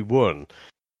fact that we won,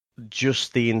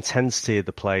 just the intensity of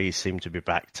the play seemed to be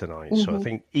back tonight. Mm-hmm. So I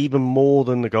think even more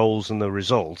than the goals and the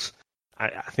results,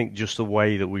 I think just the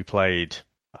way that we played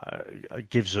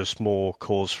gives us more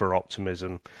cause for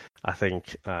optimism. I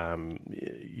think,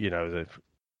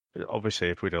 obviously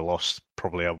if we'd have lost,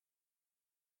 probably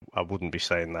I wouldn't be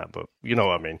saying that, but you know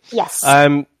what I mean. Yes.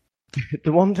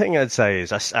 The one thing I'd say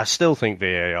is I still think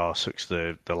VAR sucks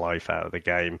the life out of the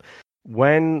game.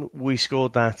 When we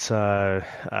scored that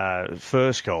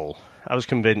first goal, I was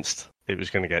convinced it was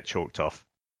going to get chalked off,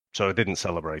 so I didn't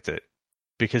celebrate it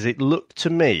because it looked to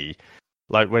me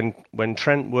like when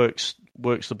Trent works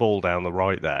the ball down the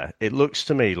right there, it looks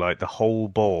to me like the whole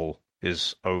ball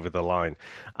is over the line,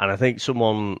 and I think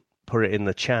someone put it in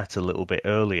the chat a little bit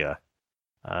earlier.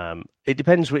 It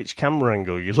depends which camera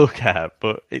angle you look at,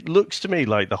 but it looks to me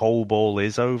like the whole ball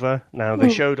is over. Now, they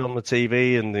showed on the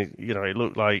TV and, it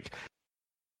looked like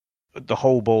the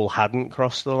whole ball hadn't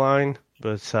crossed the line,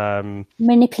 but...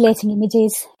 manipulating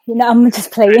images. I'm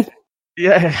just playing.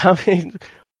 Yeah, I mean,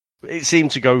 it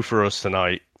seemed to go for us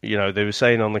tonight. They were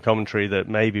saying on the commentary that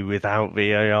maybe without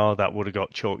VAR that would have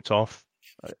got chalked off.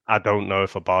 I don't know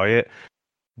if I buy it.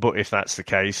 But if that's the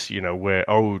case, we're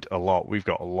owed a lot. We've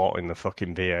got a lot in the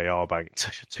fucking VAR bank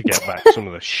to get back some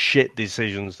of the shit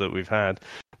decisions that we've had.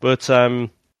 But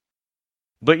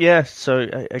yeah, so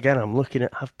again,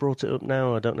 I've brought it up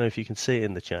now. I don't know if you can see it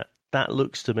in the chat. That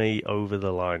looks to me over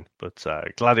the line, but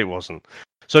glad it wasn't.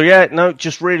 So yeah, no,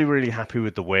 just really, really happy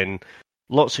with the win.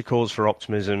 Lots of cause for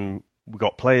optimism. We've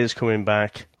got players coming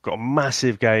back. We've got a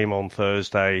massive game on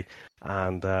Thursday.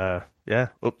 And yeah,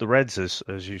 up the Reds,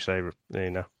 as you say,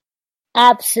 Nina.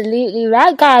 Absolutely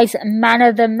right, guys. Man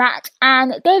of the match.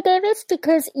 And Dave Davis,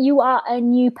 because you are a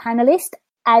new panellist,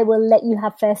 I will let you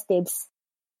have first dibs.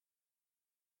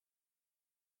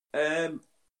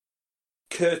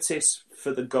 Curtis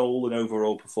for the goal and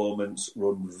overall performance,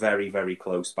 run very, very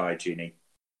close by Ginny.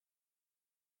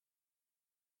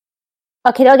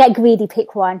 Okay, don't get greedy,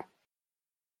 pick one.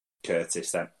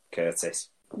 Curtis, then. Curtis.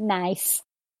 Nice.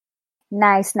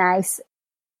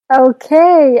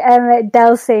 Okay,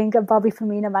 Del saying Bobby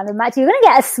Firmino man of the match. You're going to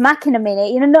get a smack in a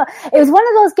minute. No, it was one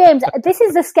of those games. This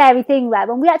is the scary thing, right?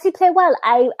 When we actually play well,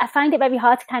 I find it very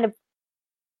hard to kind of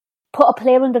put a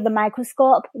player under the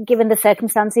microscope, given the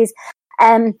circumstances.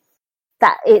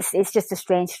 That it's just a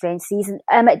strange season.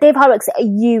 Dave Horrocks,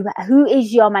 who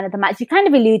is your man of the match? You kind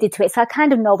of alluded to it, so I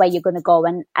kind of know where you're going to go,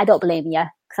 and I don't blame you,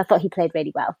 because I thought he played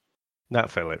really well.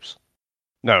 Nat Phillips.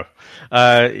 No.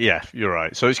 Yeah, you're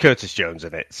right. So it's Curtis Jones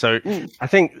in it. So I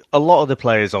think a lot of the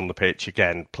players on the pitch,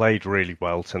 again, played really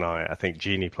well tonight. I think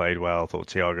Gini played well. I thought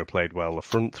Thiago played well. The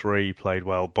front three played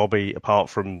well. Bobby, apart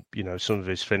from, some of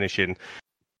his finishing.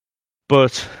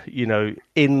 But,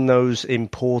 in those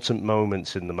important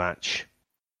moments in the match,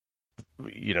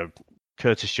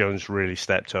 Curtis Jones really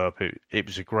stepped up. It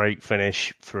was a great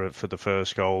finish for the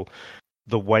first goal.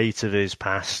 The weight of his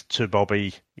pass to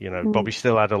Bobby, Bobby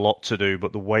still had a lot to do,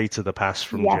 but the weight of the pass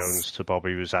from Jones to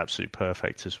Bobby was absolutely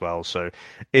perfect as well. So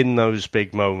in those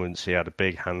big moments, he had a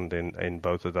big hand in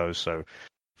both of those. So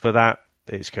for that,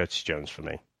 it's Curtis Jones for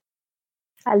me.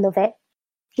 I love it.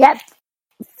 Yep.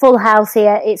 Full house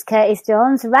here. It's Curtis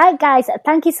Jones. Right, guys,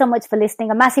 thank you so much for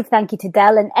listening. A massive thank you to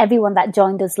Del and everyone that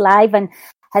joined us live and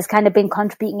has kind of been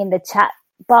contributing in the chat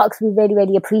box. We really,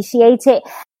 really appreciate it.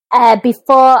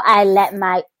 Before I let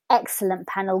my excellent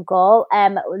panel go,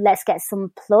 let's get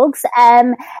some plugs.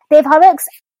 Dave Horrocks,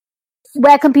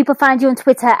 where can people find you on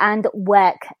Twitter and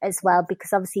work as well?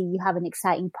 Because obviously you have an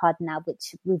exciting pod now,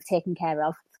 which we've taken care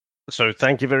of. So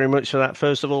thank you very much for that,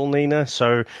 first of all, Nina.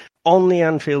 So on the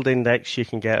Anfield Index, you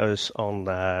can get us on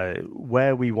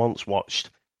Where We Once Watched.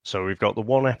 So we've got the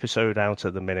one episode out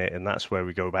at the minute, and that's where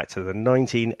we go back to the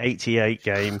 1988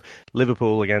 game,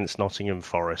 Liverpool against Nottingham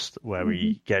Forest, where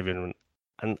we gave him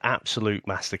an absolute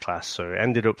masterclass. So it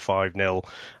ended up 5-0,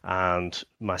 and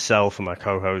myself and my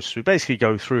co-hosts, we basically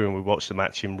go through and we watch the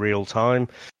match in real time.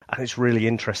 And it's really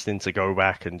interesting to go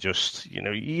back and just,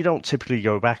 you don't typically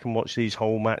go back and watch these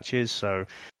whole matches. So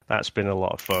that's been a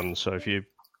lot of fun. So if you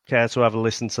care to have a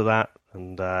listen to that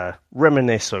and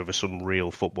reminisce over some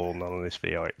real football, none of this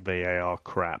VAR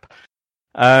crap.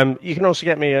 You can also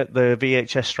get me at the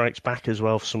VHS Strikes Back as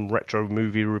well for some retro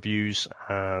movie reviews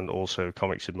and also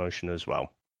Comics in Motion as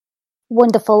well.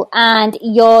 Wonderful. And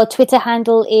your Twitter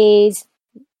handle is?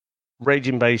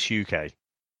 Raging Bass UK.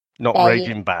 Not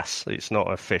Raging Bass. It's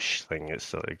not a fish thing.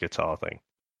 It's a guitar thing.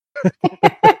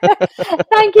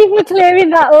 Thank you for clearing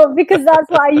that up, because that's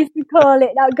what I used to call it.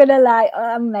 Not gonna lie,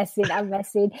 I'm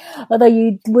messing. Although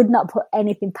you would not put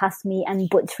anything past me and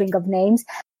butchering of names.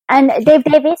 And Dave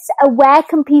Davis, where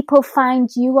can people find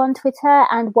you on Twitter,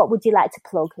 and what would you like to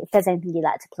plug, if there's anything you'd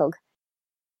like to plug?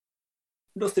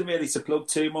 Nothing really to plug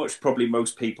too much. Probably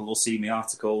most people will see my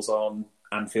articles on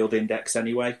Anfield Index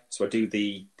anyway. So I do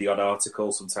the odd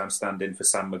article, sometimes stand in for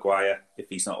Sam Maguire if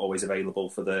he's not always available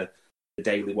for the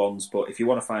daily ones. But if you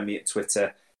want to find me at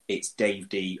Twitter, it's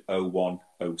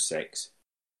DaveD0106.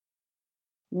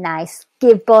 Nice.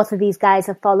 Give both of these guys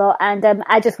a follow. And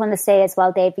I just want to say as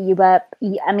well, Dave,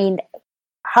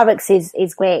 Horrocks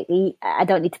is great. I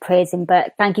don't need to praise him,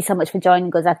 but thank you so much for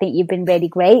joining us. I think you've been really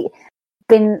great.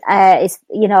 A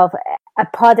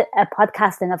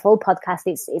podcast and a full podcast.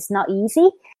 It's not easy,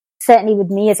 certainly with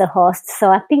me as a host.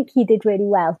 So I think you did really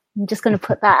well. I'm just going to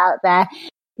put that out there.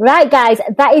 Right, guys,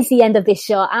 that is the end of this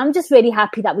show. I'm just really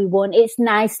happy that we won. It's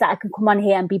nice that I can come on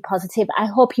here and be positive. I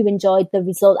hope you enjoyed the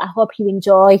result. I hope you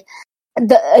enjoy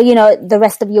the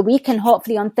rest of your week, and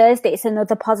hopefully on Thursday it's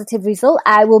another positive result.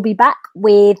 I will be back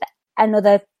with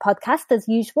another podcast as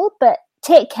usual, but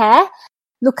take care,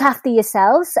 look after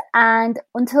yourselves, and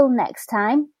until next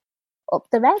time, up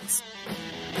the Reds.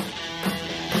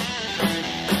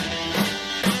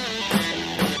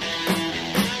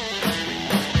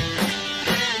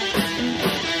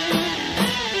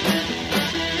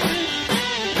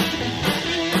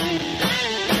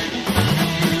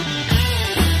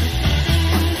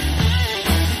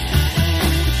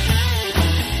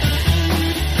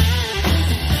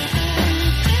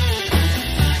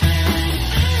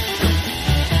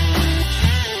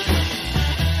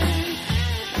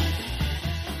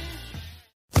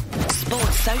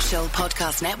 Social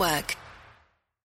Podcast Network.